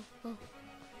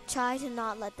 Try to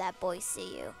not let that boy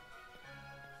see you.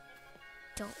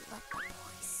 Don't let the boy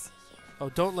see you. Oh,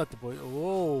 don't let the boy.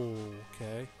 Whoa,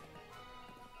 okay.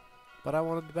 But I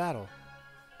wanted to battle.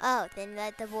 Oh, then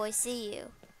let the boy see you.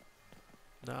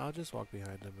 No, I'll just walk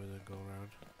behind him and then go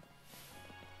around.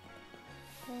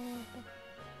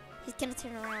 He's gonna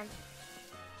turn around.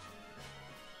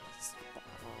 He's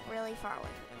really far away.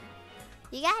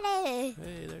 You got it!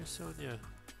 Hey, there's Sonia.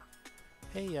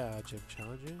 Hey, Gym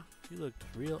Challenger. You looked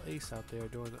real ace out there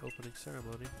during the opening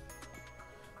ceremony.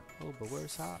 Oh, but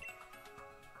where's Hop?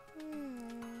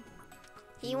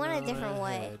 He went a different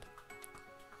way. Ahead.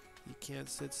 He can't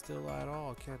sit still at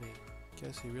all, can he?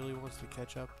 Guess he really wants to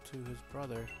catch up to his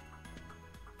brother.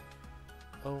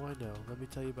 Oh, I know. Let me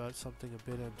tell you about something a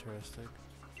bit interesting.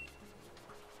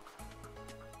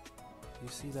 You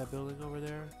see that building over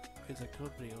there? It's a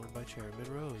company owned by Chairman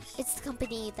Rose. It's the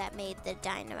company that made the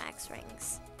Dynamax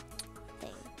rings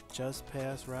thing. Just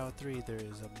past Route 3, there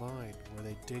is a mine where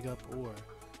they dig up ore.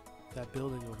 That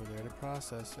building over there to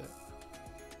process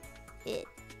it.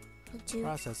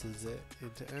 Processes it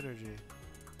into energy.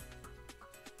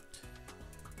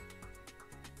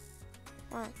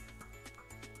 What?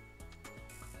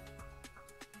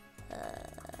 Why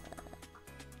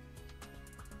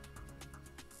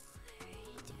are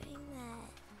you doing that?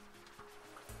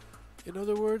 In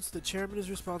other words, the chairman is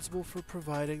responsible for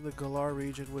providing the Galar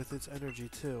region with its energy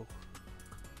too.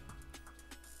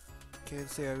 Can't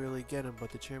say I really get him,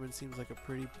 but the chairman seems like a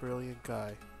pretty brilliant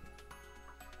guy.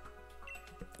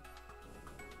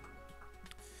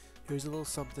 Here's a little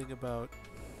something about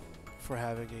for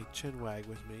having a chinwag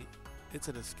with me. It's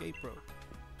an escape rope.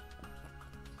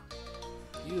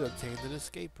 You obtained an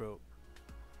escape rope.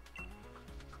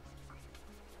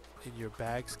 In your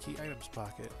bag's key items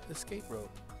pocket, escape rope.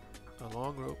 A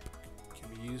long rope can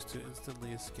be used to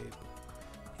instantly escape.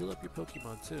 Heal up your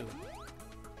Pokemon too.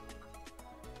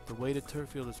 The way to turf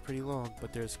field is pretty long,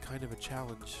 but there's kind of a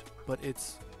challenge. But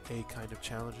it's a kind of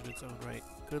challenge in its own right.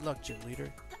 Good luck, gym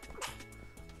leader.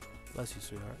 Bless you,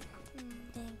 sweetheart.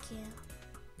 Thank you.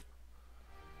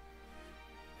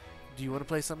 Do you want to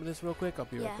play some of this real quick? I'll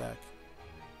be right back.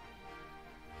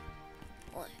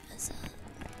 What is that?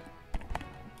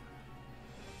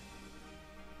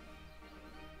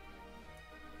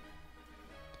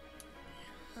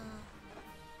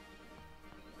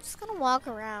 Just gonna walk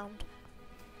around.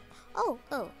 Oh,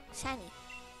 shiny.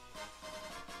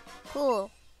 Cool.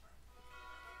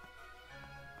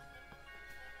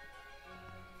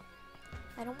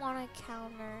 I don't want to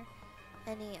counter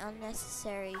any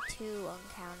unnecessary to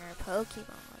encounter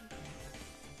Pokemon.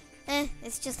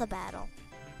 It's just a battle.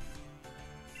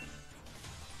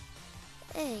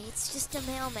 Hey, it's just a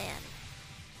mailman.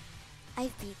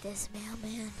 I beat this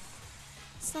mailman.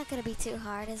 It's not gonna be too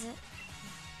hard, is it?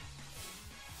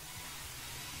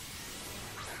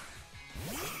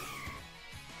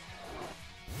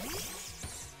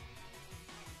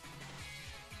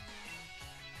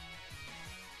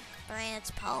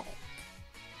 Branch Poke.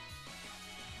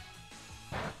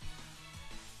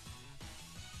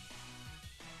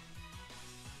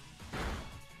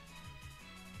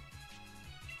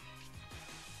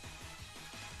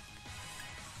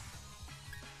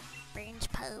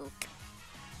 Branch Poke.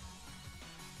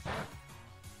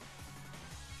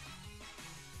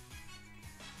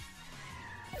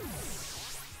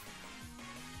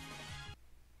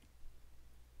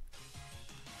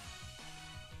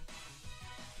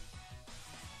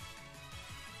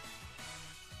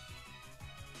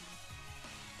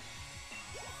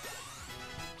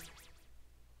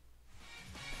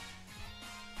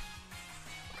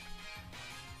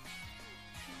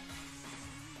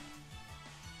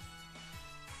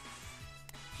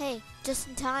 Hey, just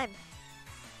in time.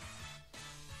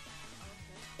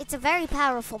 It's a very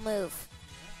powerful move.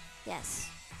 Yes.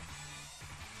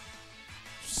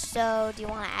 So, do you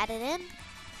want to add it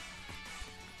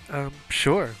in?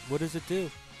 Sure. What does it do?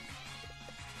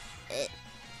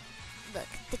 Look,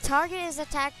 the target is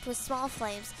attacked with small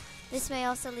flames. This may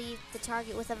also leave the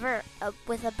target with a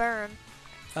burn.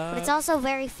 But it's also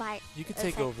very You can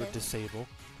take over Disable.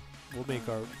 We'll make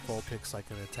our Vulpix like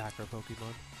an attacker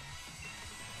Pokemon.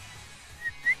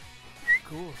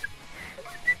 Cool.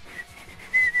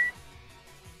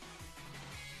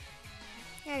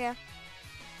 There you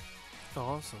go.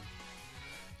 Awesome.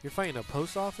 You're fighting a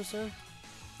post officer?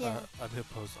 Yeah. I'm a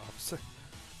post officer.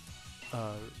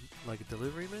 Like a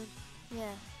delivery man?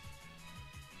 Yeah.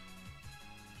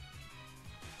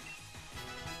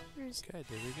 Okay,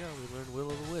 there we go. We learned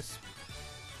Will-O-the-Wisp.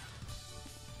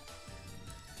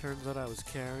 Turns out I was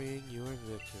carrying your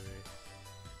victory.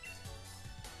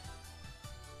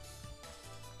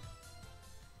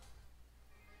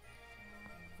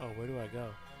 Oh, where do I go?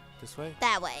 This way?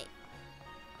 That way.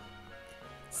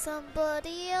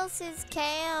 Somebody else's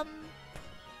camp.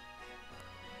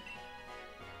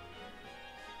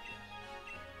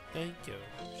 Thank you.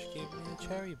 She gave me a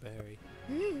cherry berry.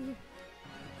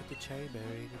 Put the cherry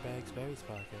berry in your bag's berries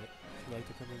pocket. If you'd like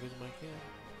to come and visit my camp.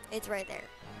 It's right there.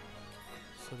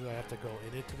 So do I have to go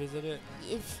in it to visit it?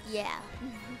 Yeah.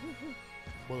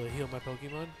 Will it heal my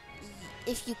Pokemon?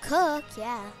 If you cook,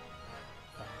 yeah.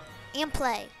 And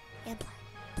play. And play.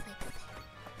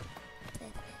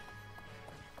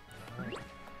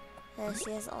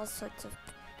 She has all sorts of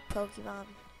Pokemon.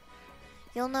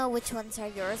 You'll know which ones are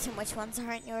yours and which ones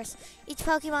aren't yours. Each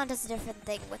Pokemon does a different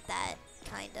thing with that,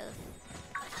 kind of.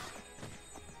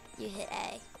 You hit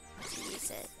A to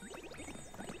use it.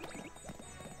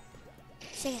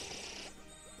 Shake it.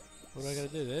 What do I gotta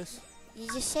do, this? You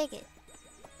just shake it.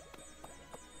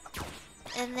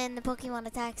 And then the Pokemon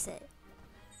attacks it.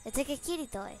 It's like a kitty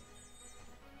toy.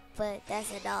 But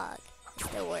that's a dog. It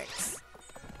still works.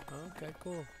 Okay,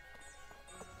 cool.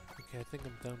 Okay, I think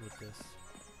I'm done with this.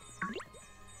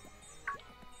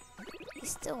 He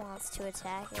still wants to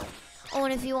attack it. Oh,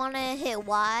 and if you want to hit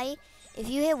Y, if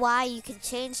you hit Y, you can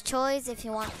change choice. If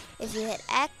you hit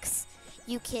X,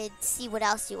 you can see what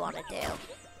else you want to do.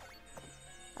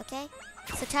 Okay?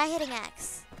 So try hitting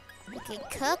X. You can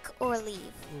cook or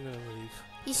leave. We're gonna leave.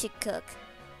 You should cook.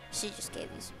 She just gave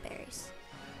you some berries.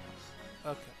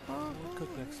 Okay. We'll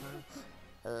cook next time.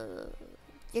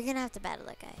 You're gonna have to battle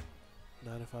that guy.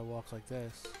 Not if I walk like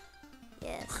this.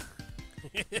 Yes.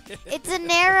 It's a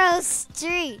narrow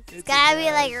street. It's gotta be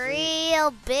like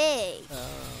real big.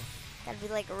 Gotta be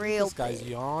like real this guy's big.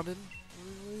 yawning.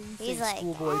 He's like,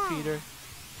 Schoolboy Peter.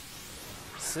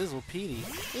 Sizzle Petey.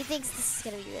 He thinks this is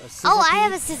gonna be good. Sizzle Oh, I Pete?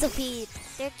 have a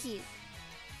Sizzlepede. They're cute.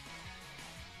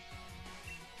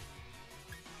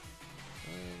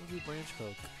 We'll do branch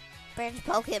poke. Branch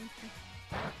poke him.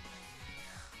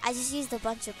 I just used a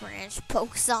bunch of branch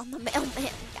pokes on the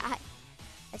mailman guy.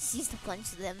 I just used a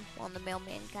bunch of them on the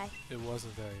mailman guy. It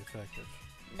wasn't very effective.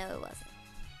 No, it wasn't.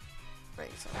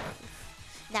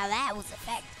 Now that was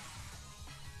effective.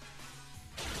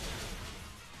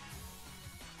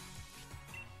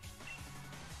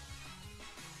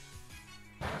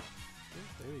 Oh,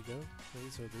 there you go.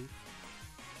 Razor leaf.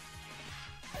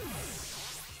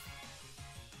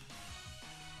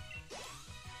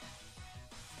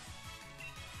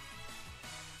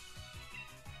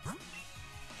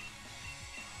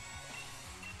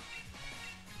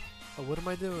 Oh, what am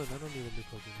I doing? I don't need a new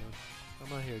Pokemon.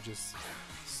 I'm out here just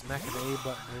smacking the A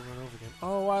button over and over again.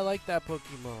 Oh, I like that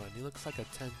Pokemon. He looks like a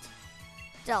tent.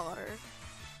 Dollar.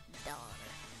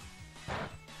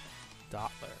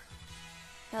 Dottler.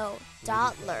 No,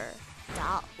 Dottler.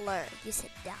 Dottler. You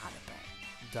said Dottler.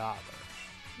 Dottler.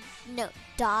 No,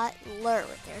 Dottler.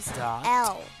 There's an Dot.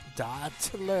 L.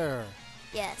 Dottler.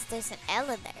 Yes, there's an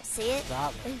L in there. See it?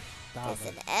 Dottler. There's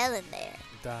an Dottler. L in there.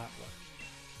 Dottler.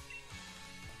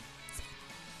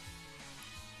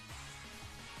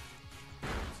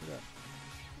 Sit up.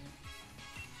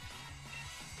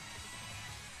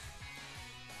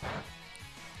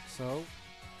 So,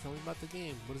 tell me about the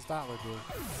game. What does Dottler do?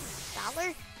 Dollar?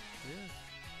 Yeah,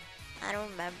 I don't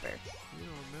remember. you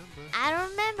don't remember. I don't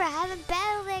remember. I haven't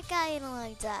battled that guy in a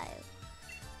long time.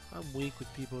 I'm weak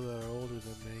with people that are older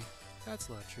than me. That's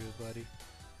not true, buddy.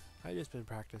 I just been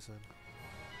practicing.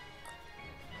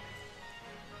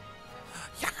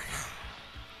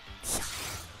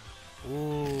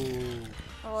 Ooh.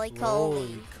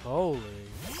 Roly-poly. Roly-poly.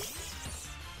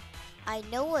 I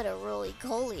know what a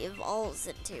roly-poly evolves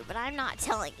into, but I'm not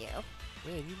telling you.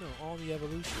 Man, you know all the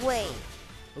evolution. Wait.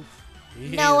 Oof.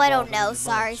 No, I don't know.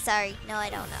 Sorry. No, I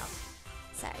don't know.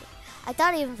 Sorry. I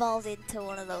thought it evolved into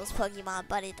one of those Pokemon,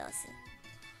 but it doesn't.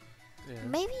 Yeah.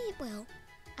 Maybe it will.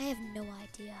 I have no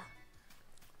idea.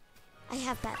 I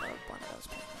have battled one of those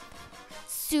Pokemon.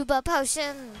 Super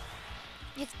Potion!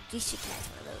 You should catch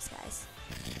one of those guys.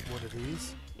 One of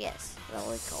these? Yes,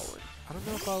 roly-poly. I don't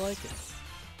know if I like it.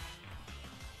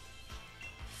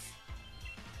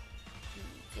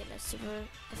 You know, super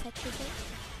effective hit?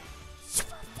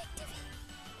 Super effective hit.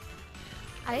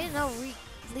 I didn't know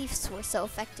leaves were so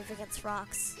effective against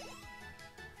rocks.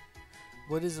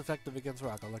 What is effective against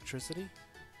rock? Electricity?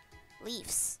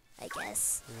 Leaves, I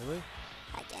guess. Really?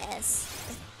 I guess.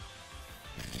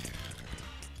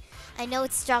 I know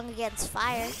it's strong against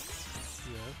fire.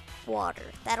 Yeah. Water.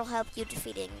 That'll help you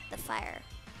defeating the fire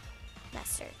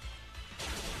master.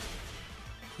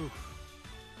 Whew.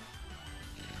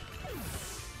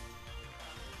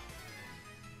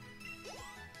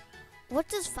 What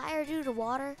does fire do to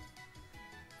water?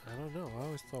 I don't know. I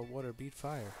always thought water beat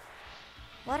fire.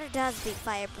 Water does beat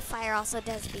fire, but fire also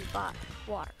does beat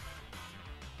water.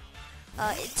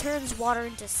 It turns water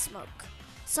into smoke.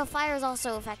 So fire is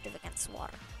also effective against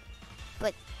water.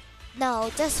 But no,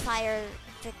 just fire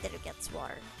directed against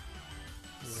water.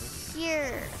 Yeah.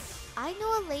 Here, I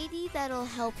know a lady that'll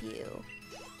help you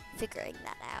figuring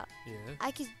that out. Yeah.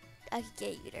 I could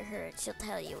get you to her, and she'll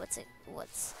tell you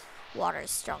what's water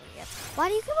is strong against. Why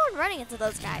do you keep on running into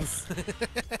those guys?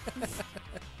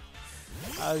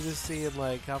 I was just seeing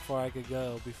like how far I could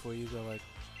go before you go like,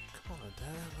 come on,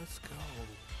 Dad, let's go.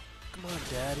 Come on,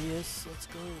 Daddius, let's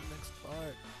go to the next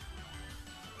part.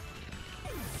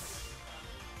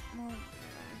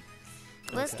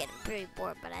 It was Okay. getting pretty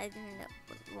bored, but I didn't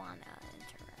want to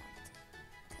interrupt.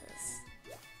 'Cause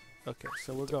Okay,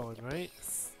 so we're going, right?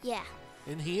 yeah.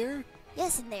 In here?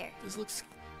 Yes, in there. This looks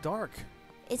dark.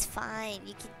 It's fine.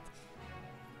 You can.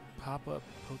 Pop-up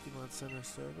Pokemon Center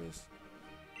service.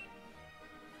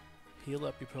 Heal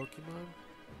up your Pokemon.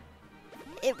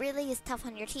 It really is tough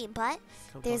on your team, but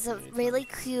Come there's talk a to me really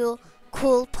cool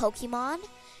Pokemon,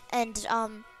 and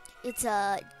it's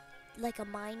like a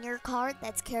miner card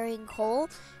that's carrying coal,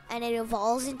 and it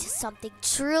evolves into something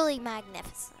truly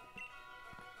magnificent.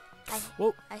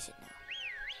 Whoa. I should know.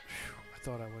 I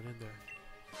thought I went in there.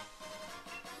 I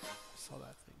saw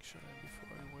that thing shine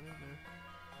before I went in there.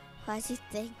 Why do you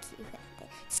think you had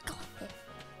there? Just go in there.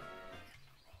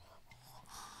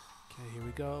 Okay, here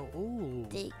we go. Ooh.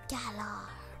 The Galar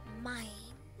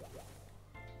Mine.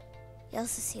 You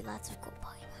also see lots of cool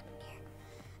Pokemon in here.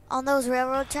 On those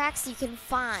railroad tracks, you can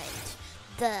find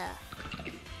the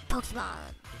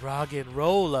Pokemon. Rock and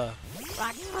Roller.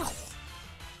 Rock and roll.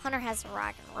 Hunter has a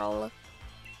rock and roller.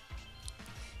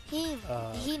 He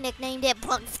nicknamed it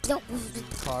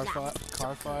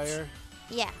Carfire.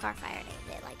 Yeah, Carfire named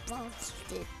it like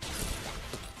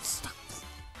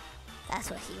That's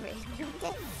what he named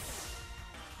it.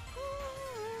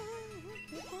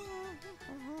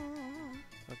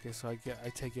 Okay, so I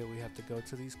take it we have to go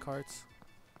to these carts.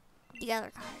 The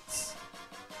other cards.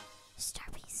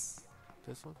 Starpiece.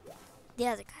 This one? The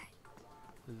other card.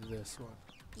 This one.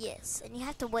 Yes, and you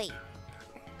have to wait.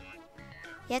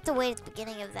 You have to wait at the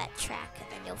beginning of that track,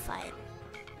 and then you'll find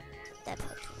that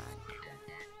Pokemon.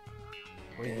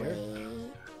 Wait here?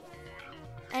 Wait.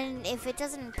 And if it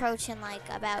doesn't approach in like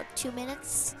about 2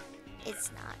 minutes,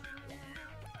 it's not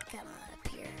gonna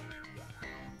appear.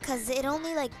 Cause it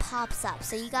only like pops up,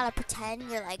 so you gotta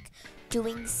pretend you're like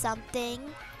doing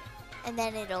something, and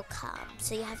then it'll come.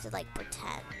 So you have to like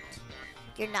pretend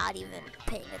you're not even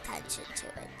paying attention to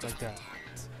it. Just Like that.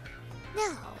 pretend.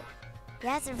 No. You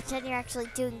have to pretend you're actually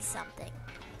doing something.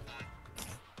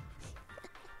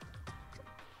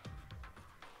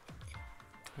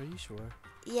 Are you sure?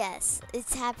 Yes,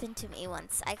 it's happened to me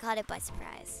once. I caught it by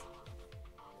surprise.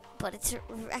 But it's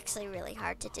actually really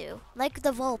hard to do. Like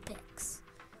the Vulpix.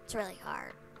 It's really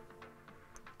hard.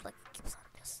 Like it keeps on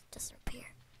just disappear.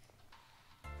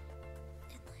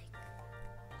 And like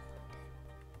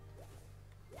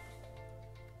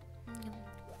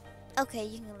okay,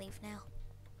 you can leave now.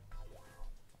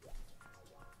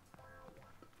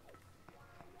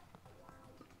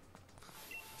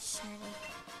 Shiny.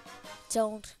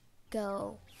 Don't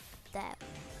go that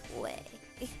way.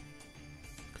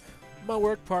 My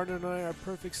work partner and I are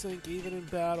perfect sync, even in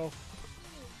battle.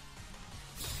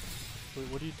 Wait,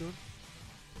 what are you doing?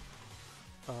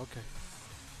 Oh, okay.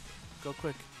 Go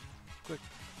quick. Quick.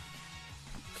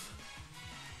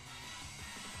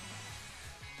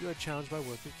 You are challenged by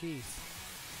Worker Keith.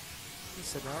 He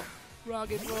sent out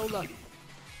Rock and Roller.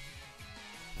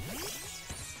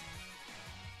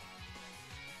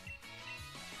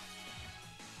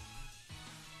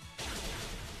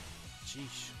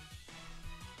 Sheesh.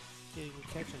 Can't even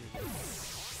catch anything.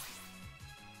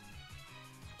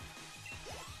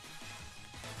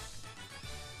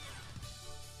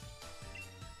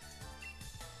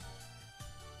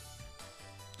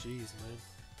 Jeez, man.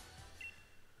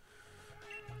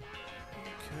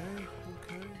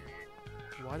 Okay.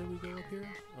 Why did we go up here?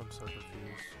 I'm so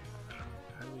confused.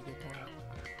 How do we get that?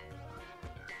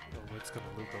 Oh, it's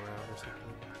gonna loop around or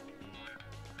something.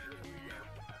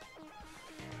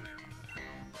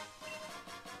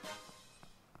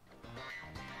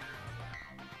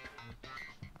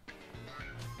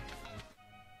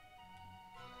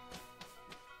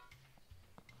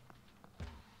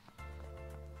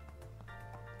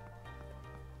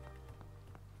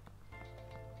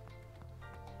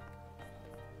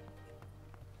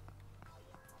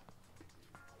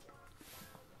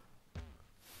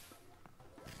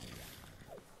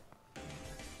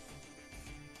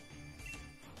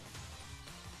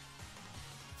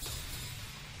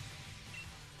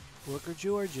 Worker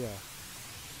Georgia.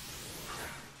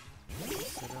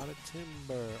 Sent out a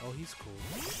Timber. Oh, he's cool.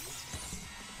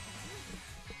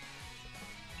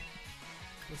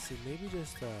 Let's see, maybe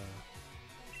just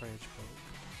branch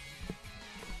poke.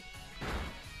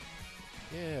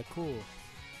 Yeah, cool.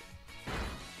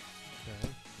 Okay.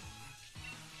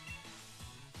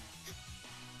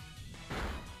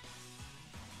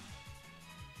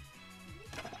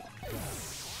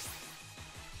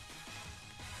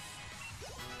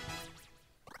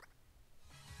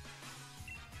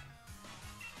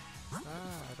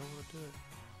 I don't want to do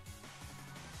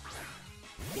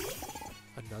it.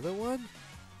 Another one?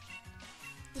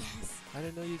 Yes. I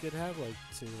didn't know you could have like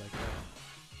two like that.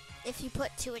 If you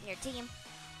put 2 in your team,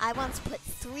 I once put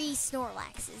 3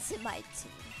 Snorlaxes in my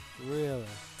team. Really?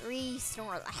 3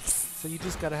 Snorlaxes. So you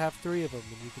just gotta have 3 of them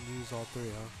and you can use all 3,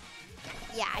 huh?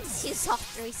 Yeah, I just used all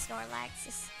 3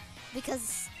 Snorlaxes.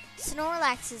 Because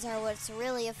Snorlaxes are what's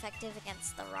really effective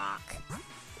against the rock,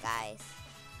 guys.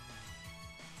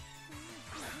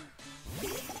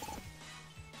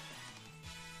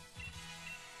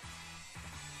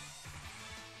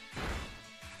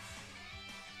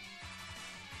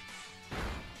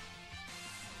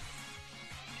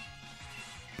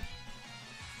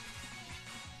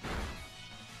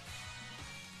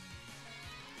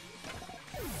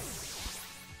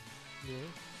 Yeah.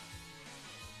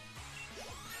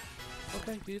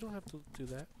 Okay, you don't have to do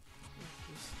that.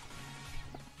 Just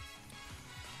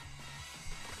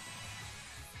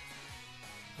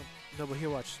no, but here,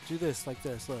 watch. Do this like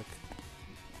this. Look,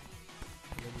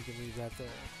 and then you can leave that there.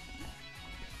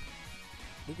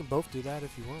 We can both do that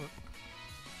if you want.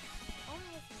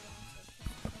 Only if you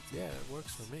want to. Yeah, it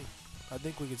works for me. I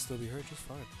think we can still be heard just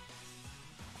fine.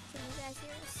 Can you guys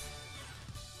hear us?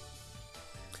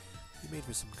 You made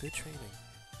for some good training.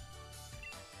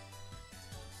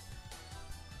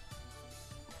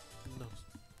 No,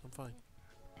 I'm fine.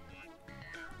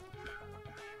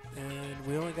 And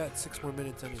we only got 6 more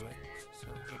minutes anyway, so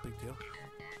no big deal.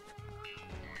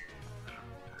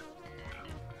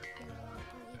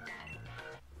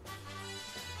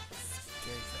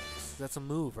 Scary face. That's a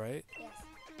move, right? Yes.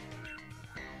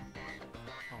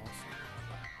 Awesome.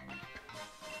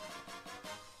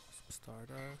 Some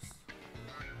Stardust.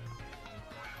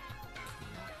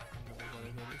 Okay, now we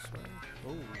gotta go this way.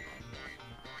 Oh.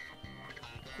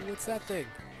 What's that thing?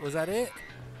 Was that it?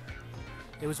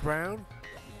 It was brown?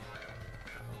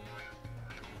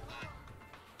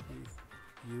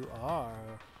 You are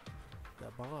The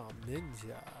bomb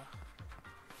ninja.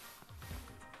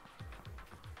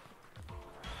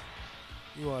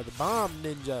 You are the bomb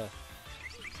ninja.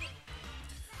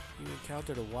 You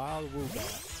encountered a wild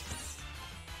woobat.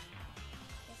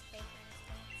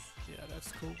 Yeah,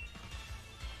 that's cool.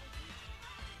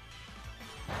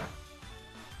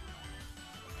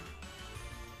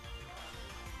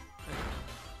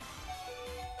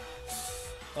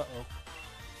 Uh-oh.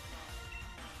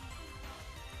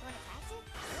 You want to catch it?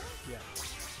 Yeah.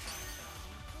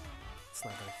 It's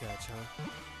not gonna catch, huh?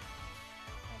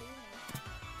 What do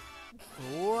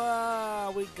you mean?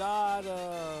 Wow, we got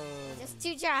him! Just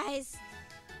 2 tries.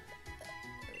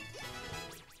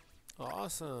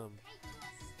 Awesome.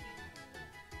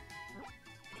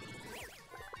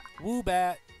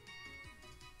 Woobat.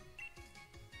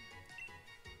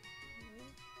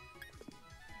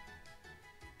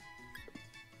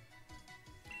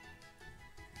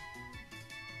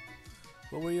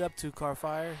 What were you up to,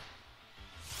 Carfire?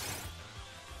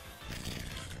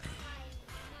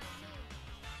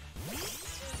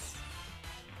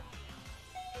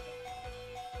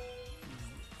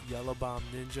 Yellow Bomb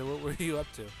Ninja, what were you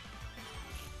up to?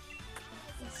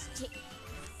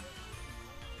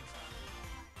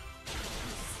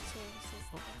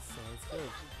 Oh, sounds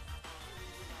good.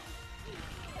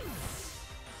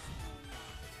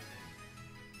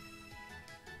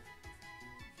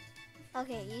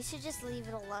 Okay, you should just leave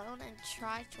it alone and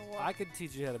try to walk. I could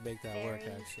teach you how to make that work,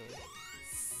 Very actually.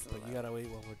 slow. But you gotta wait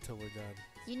till we're done.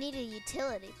 You need a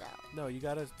utility belt. No, you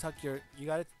gotta you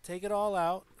gotta take it all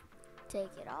out. Take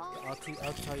it all. I'll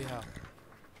tell you how.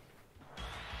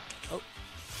 Oh.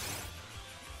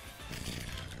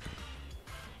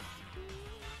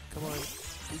 Come on.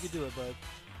 You can do it, bud.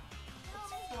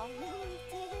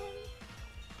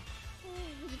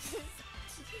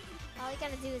 All you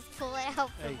gotta do is pull it out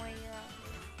from Hey. where you're at.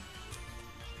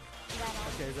 Is that all?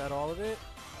 Okay, is that all of it?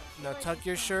 Now tuck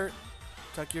your shirt.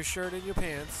 Tuck your shirt in your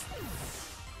pants.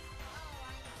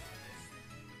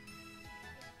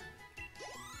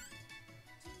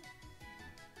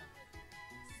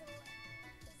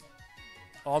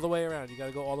 All the way around. You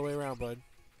gotta go all the way around, bud.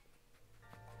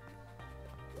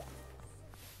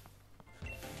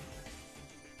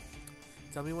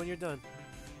 Tell me when you're done.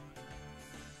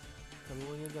 Tell me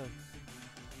when you're done.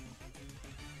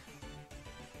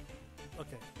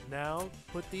 Okay, now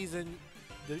put these in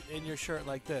your shirt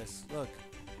like this. Look.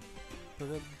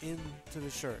 Put them into the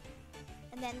shirt.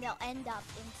 And then they'll end up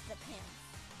into the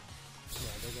pants.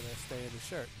 Yeah, they're gonna stay in the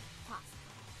shirt. Pop.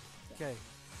 Okay.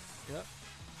 Yep.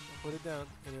 Put it down,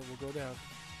 and it will go down.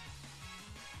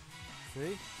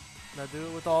 See? Now do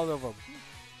it with all of them.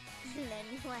 And then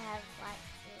you will have like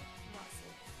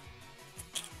muscles.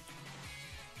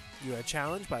 You are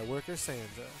challenged by Worker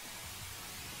Sandra.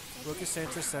 Worker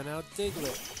Sandra sent out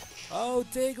Diglett. Oh,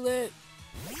 Diglett!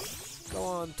 Go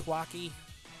on, Twacky.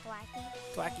 Wacky.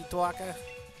 Twacky Twaka.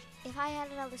 If I had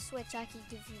another Switch, I could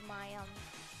give you my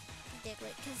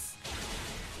Diglett, cause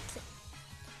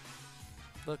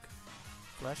Look.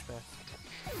 Flashback.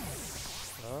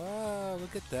 Oh,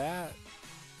 look at that.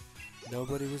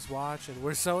 Nobody was watching.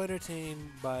 We're so entertained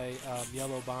by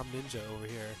Yellow Bomb Ninja over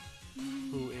here,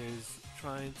 who is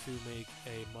trying to make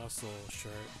a muscle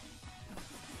shirt.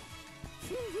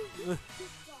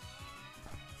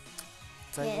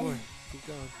 Say Yeah. more. Keep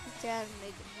going. he's trying to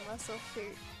make a muscle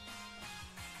shirt.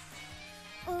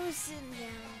 Oh, sit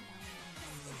down.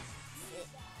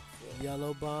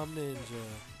 Yellow Bomb Ninja.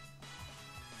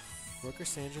 Worker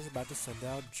Sandra's about to send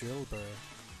out Drillbur.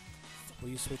 Will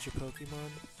you switch your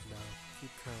Pokemon? No.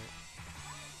 Keep current.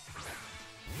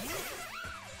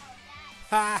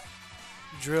 Ha!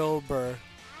 Drillbur.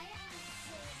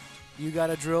 You got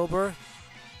a Drillbur?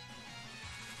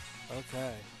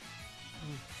 Okay.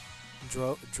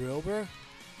 Drillbur?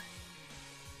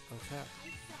 Okay.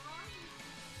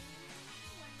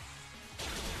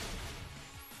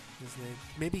 His name.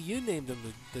 Maybe you named him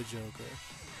the Joker.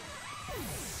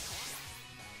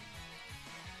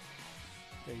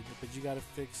 Yeah, but you gotta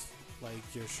fix like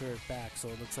your shirt back so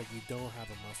it looks like you don't have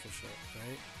a muscle shirt,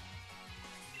 right?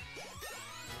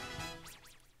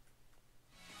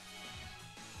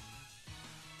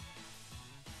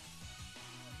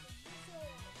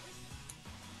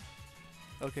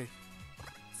 Okay,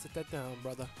 sit that down,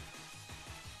 brother.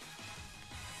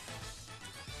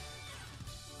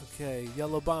 Okay,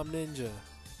 Yellow Bomb Ninja.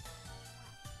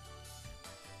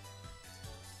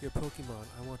 Your Pokemon,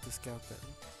 I want to scout them.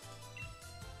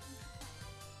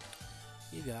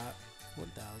 You got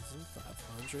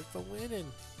 1,500 for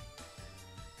winning.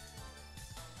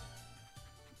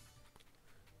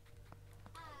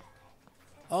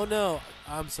 Oh no,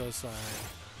 I'm so sorry.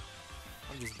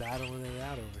 I'm just battling it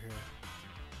out over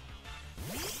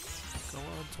here. Go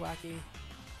on, Twacky.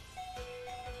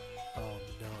 Oh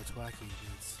no, Twacky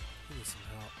needs some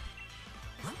help.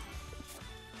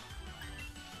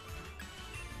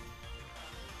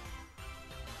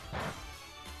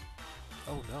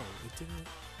 Oh no, it didn't.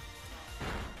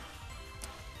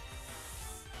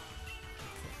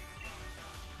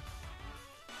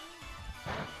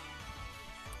 Okay.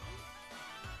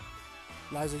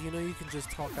 Liza, you know you can just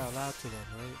talk out loud to them,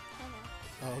 right?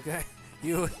 I know. Oh, okay.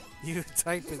 You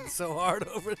typing so hard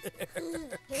over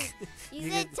there.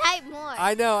 You said type more.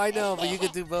 I know, but you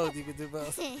can do both. You can do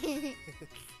both.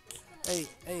 Hey.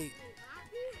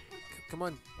 Come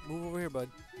on, move over here, bud.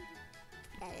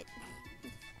 Got it.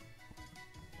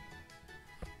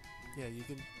 Yeah, you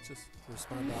can just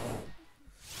respond out loud.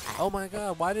 Oh my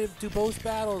god, why did it do both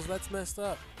battles? That's messed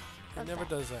up. It never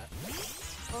does that.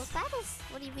 Both battles?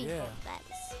 What do you mean Yeah. both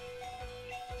battles?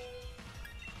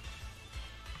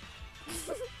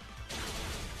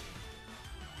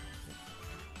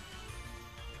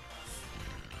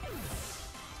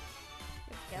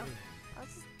 There we go. I'll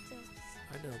just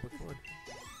I know, but come on.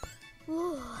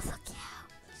 Ooh, the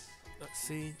couch. Let's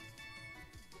see.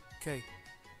 Okay.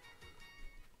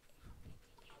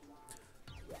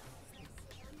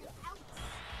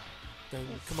 Then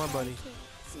come on, buddy.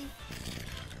 See?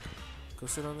 Go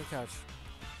sit on the couch.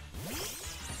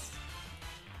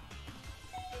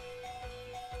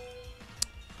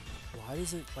 Why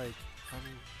is it like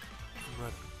I'm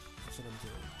running? That's what I'm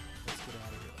doing. Let's get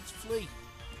out of here. Let's flee.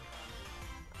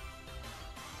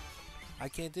 I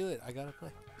can't do it. I gotta play.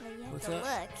 Well, you have What's to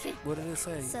that? look. What did it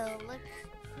say? So look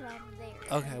from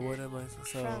there. Okay, what am I?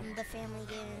 So From the Family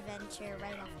Game Adventure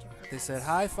right after. they said,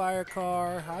 "Hi, fire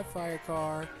car. Hi, fire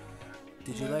car.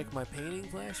 Did you like my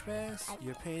painting, Flash Pass?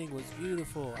 Your painting was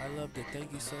beautiful. I loved it.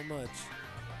 Thank you so much.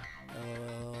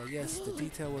 Yes, the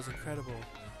detail was incredible.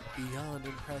 Beyond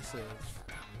impressive."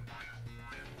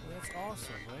 Well, that's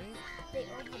awesome, right? They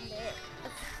opened it.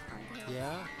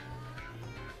 Yeah.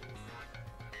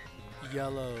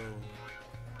 Yellow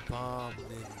Bomb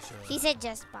Ninja. He said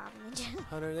just Bomb Ninja.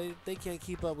 Hunter, they can't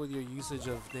keep up with your usage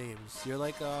of names. You're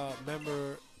like a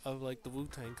member of like the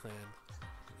Wu-Tang Clan.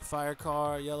 Fire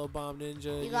Car, Yellow Bomb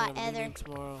Ninja. You got have a Ether. meeting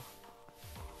tomorrow.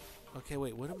 Okay,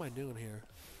 wait. What am I doing here?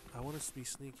 I want to be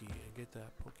sneaky and get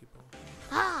that Pokeball.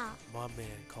 Ah! My man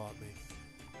caught me.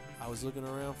 I was looking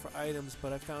around for items,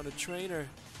 but I found a trainer.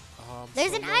 Oh, I'm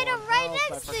There's so an low item on right health.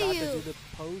 next I to forgot you. to do the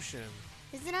potion.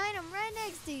 There's an item right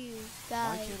next to you,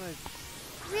 Why guy. can't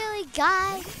I Really, guy?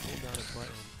 hold down a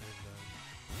button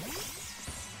and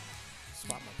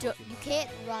swap my Pokemon? You can't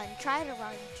run. Try to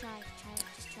run. Try it.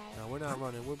 Just try it. No, we're not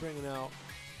running. We're bringing out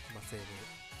my favorite.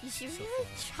 You should so really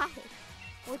far. try it.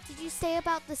 What did you say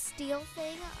about the steel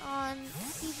thing on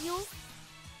Stevie?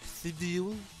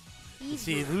 Stevil?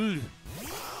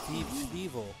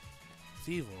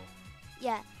 Stevil.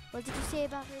 Yeah. What did you say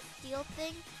about her steel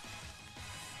thing?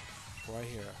 Right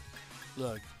here.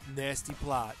 Look, nasty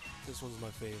plot. This one's my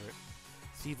favorite.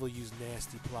 Stevil used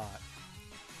nasty plot.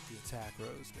 The attack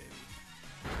rose,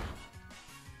 baby.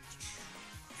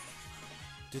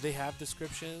 Do they have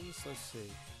descriptions? Let's see.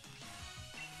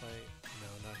 Wait,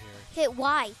 no, not here. Hit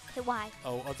Y. Hit Y.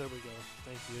 Oh, there we go.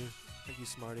 Thank you. Thank you,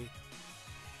 Smarty.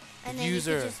 And The then you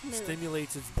user can just move.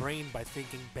 stimulates its brain by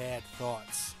thinking bad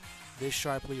thoughts. This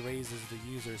sharply raises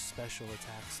the user's special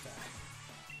attack stat.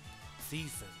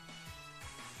 Thiefing.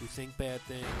 We think bad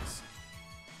things.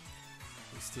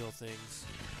 We steal things.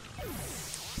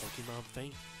 Pokemon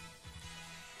faint.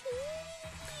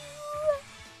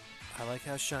 I like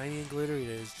how shiny and glittery it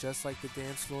is, just like the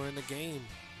dance floor in the game.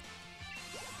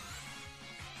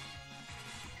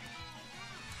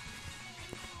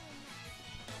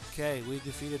 Okay, we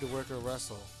defeated the worker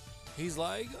Russell. He's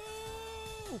like,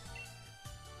 oh!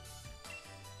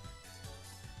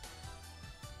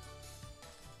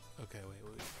 Okay,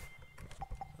 wait.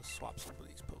 Let's swap some of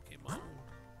these Pokemon.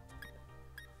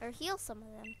 Or heal some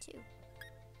of them too.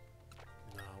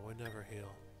 No, we never heal.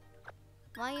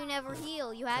 Why you never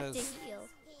heal? You have to 'Cause- heal.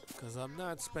 Cause I'm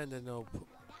not spending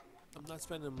I'm not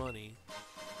spending money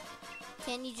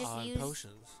Can you just on use?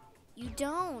 potions. You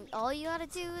don't. All you gotta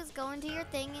do is go into your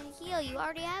thing and heal. You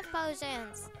already have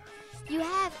potions. You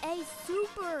have a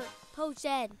super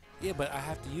potion. Yeah, but I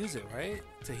have to use it, right?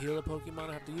 To heal a Pokemon,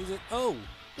 I have to use it. Oh!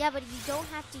 Yeah, but you don't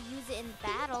have to use it in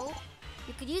battle.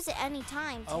 You could use it any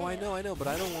time. Oh, I too. know, but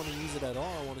I don't want to use it at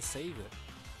all. I want to save it.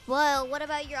 Well, what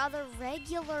about your other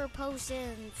regular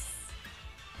potions?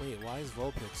 Wait, why is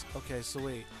Vulpix? Okay, so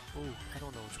wait. Ooh, I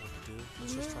don't know which one to do.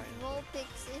 Let's just try it.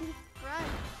 Vulpix in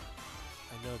front.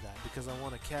 I know that because I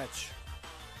want to catch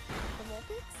The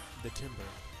Vulpix? the Timber.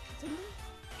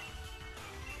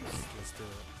 Let's do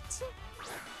it.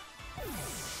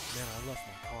 Man, I left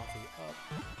my coffee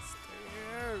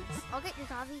upstairs. I'll get your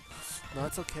coffee. No,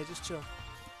 it's okay. Just chill.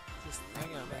 Just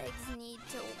hang out, man. Legs need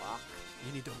to walk.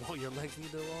 You need to walk. Your legs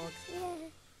need to walk. Yeah.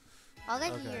 I'll get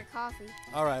you Okay. your coffee.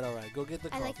 All right. Go get the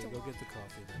I coffee. like to Go walk. get the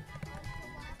coffee then.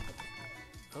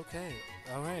 Okay.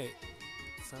 All right.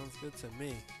 Sounds good to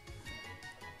me.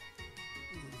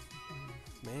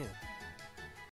 Man.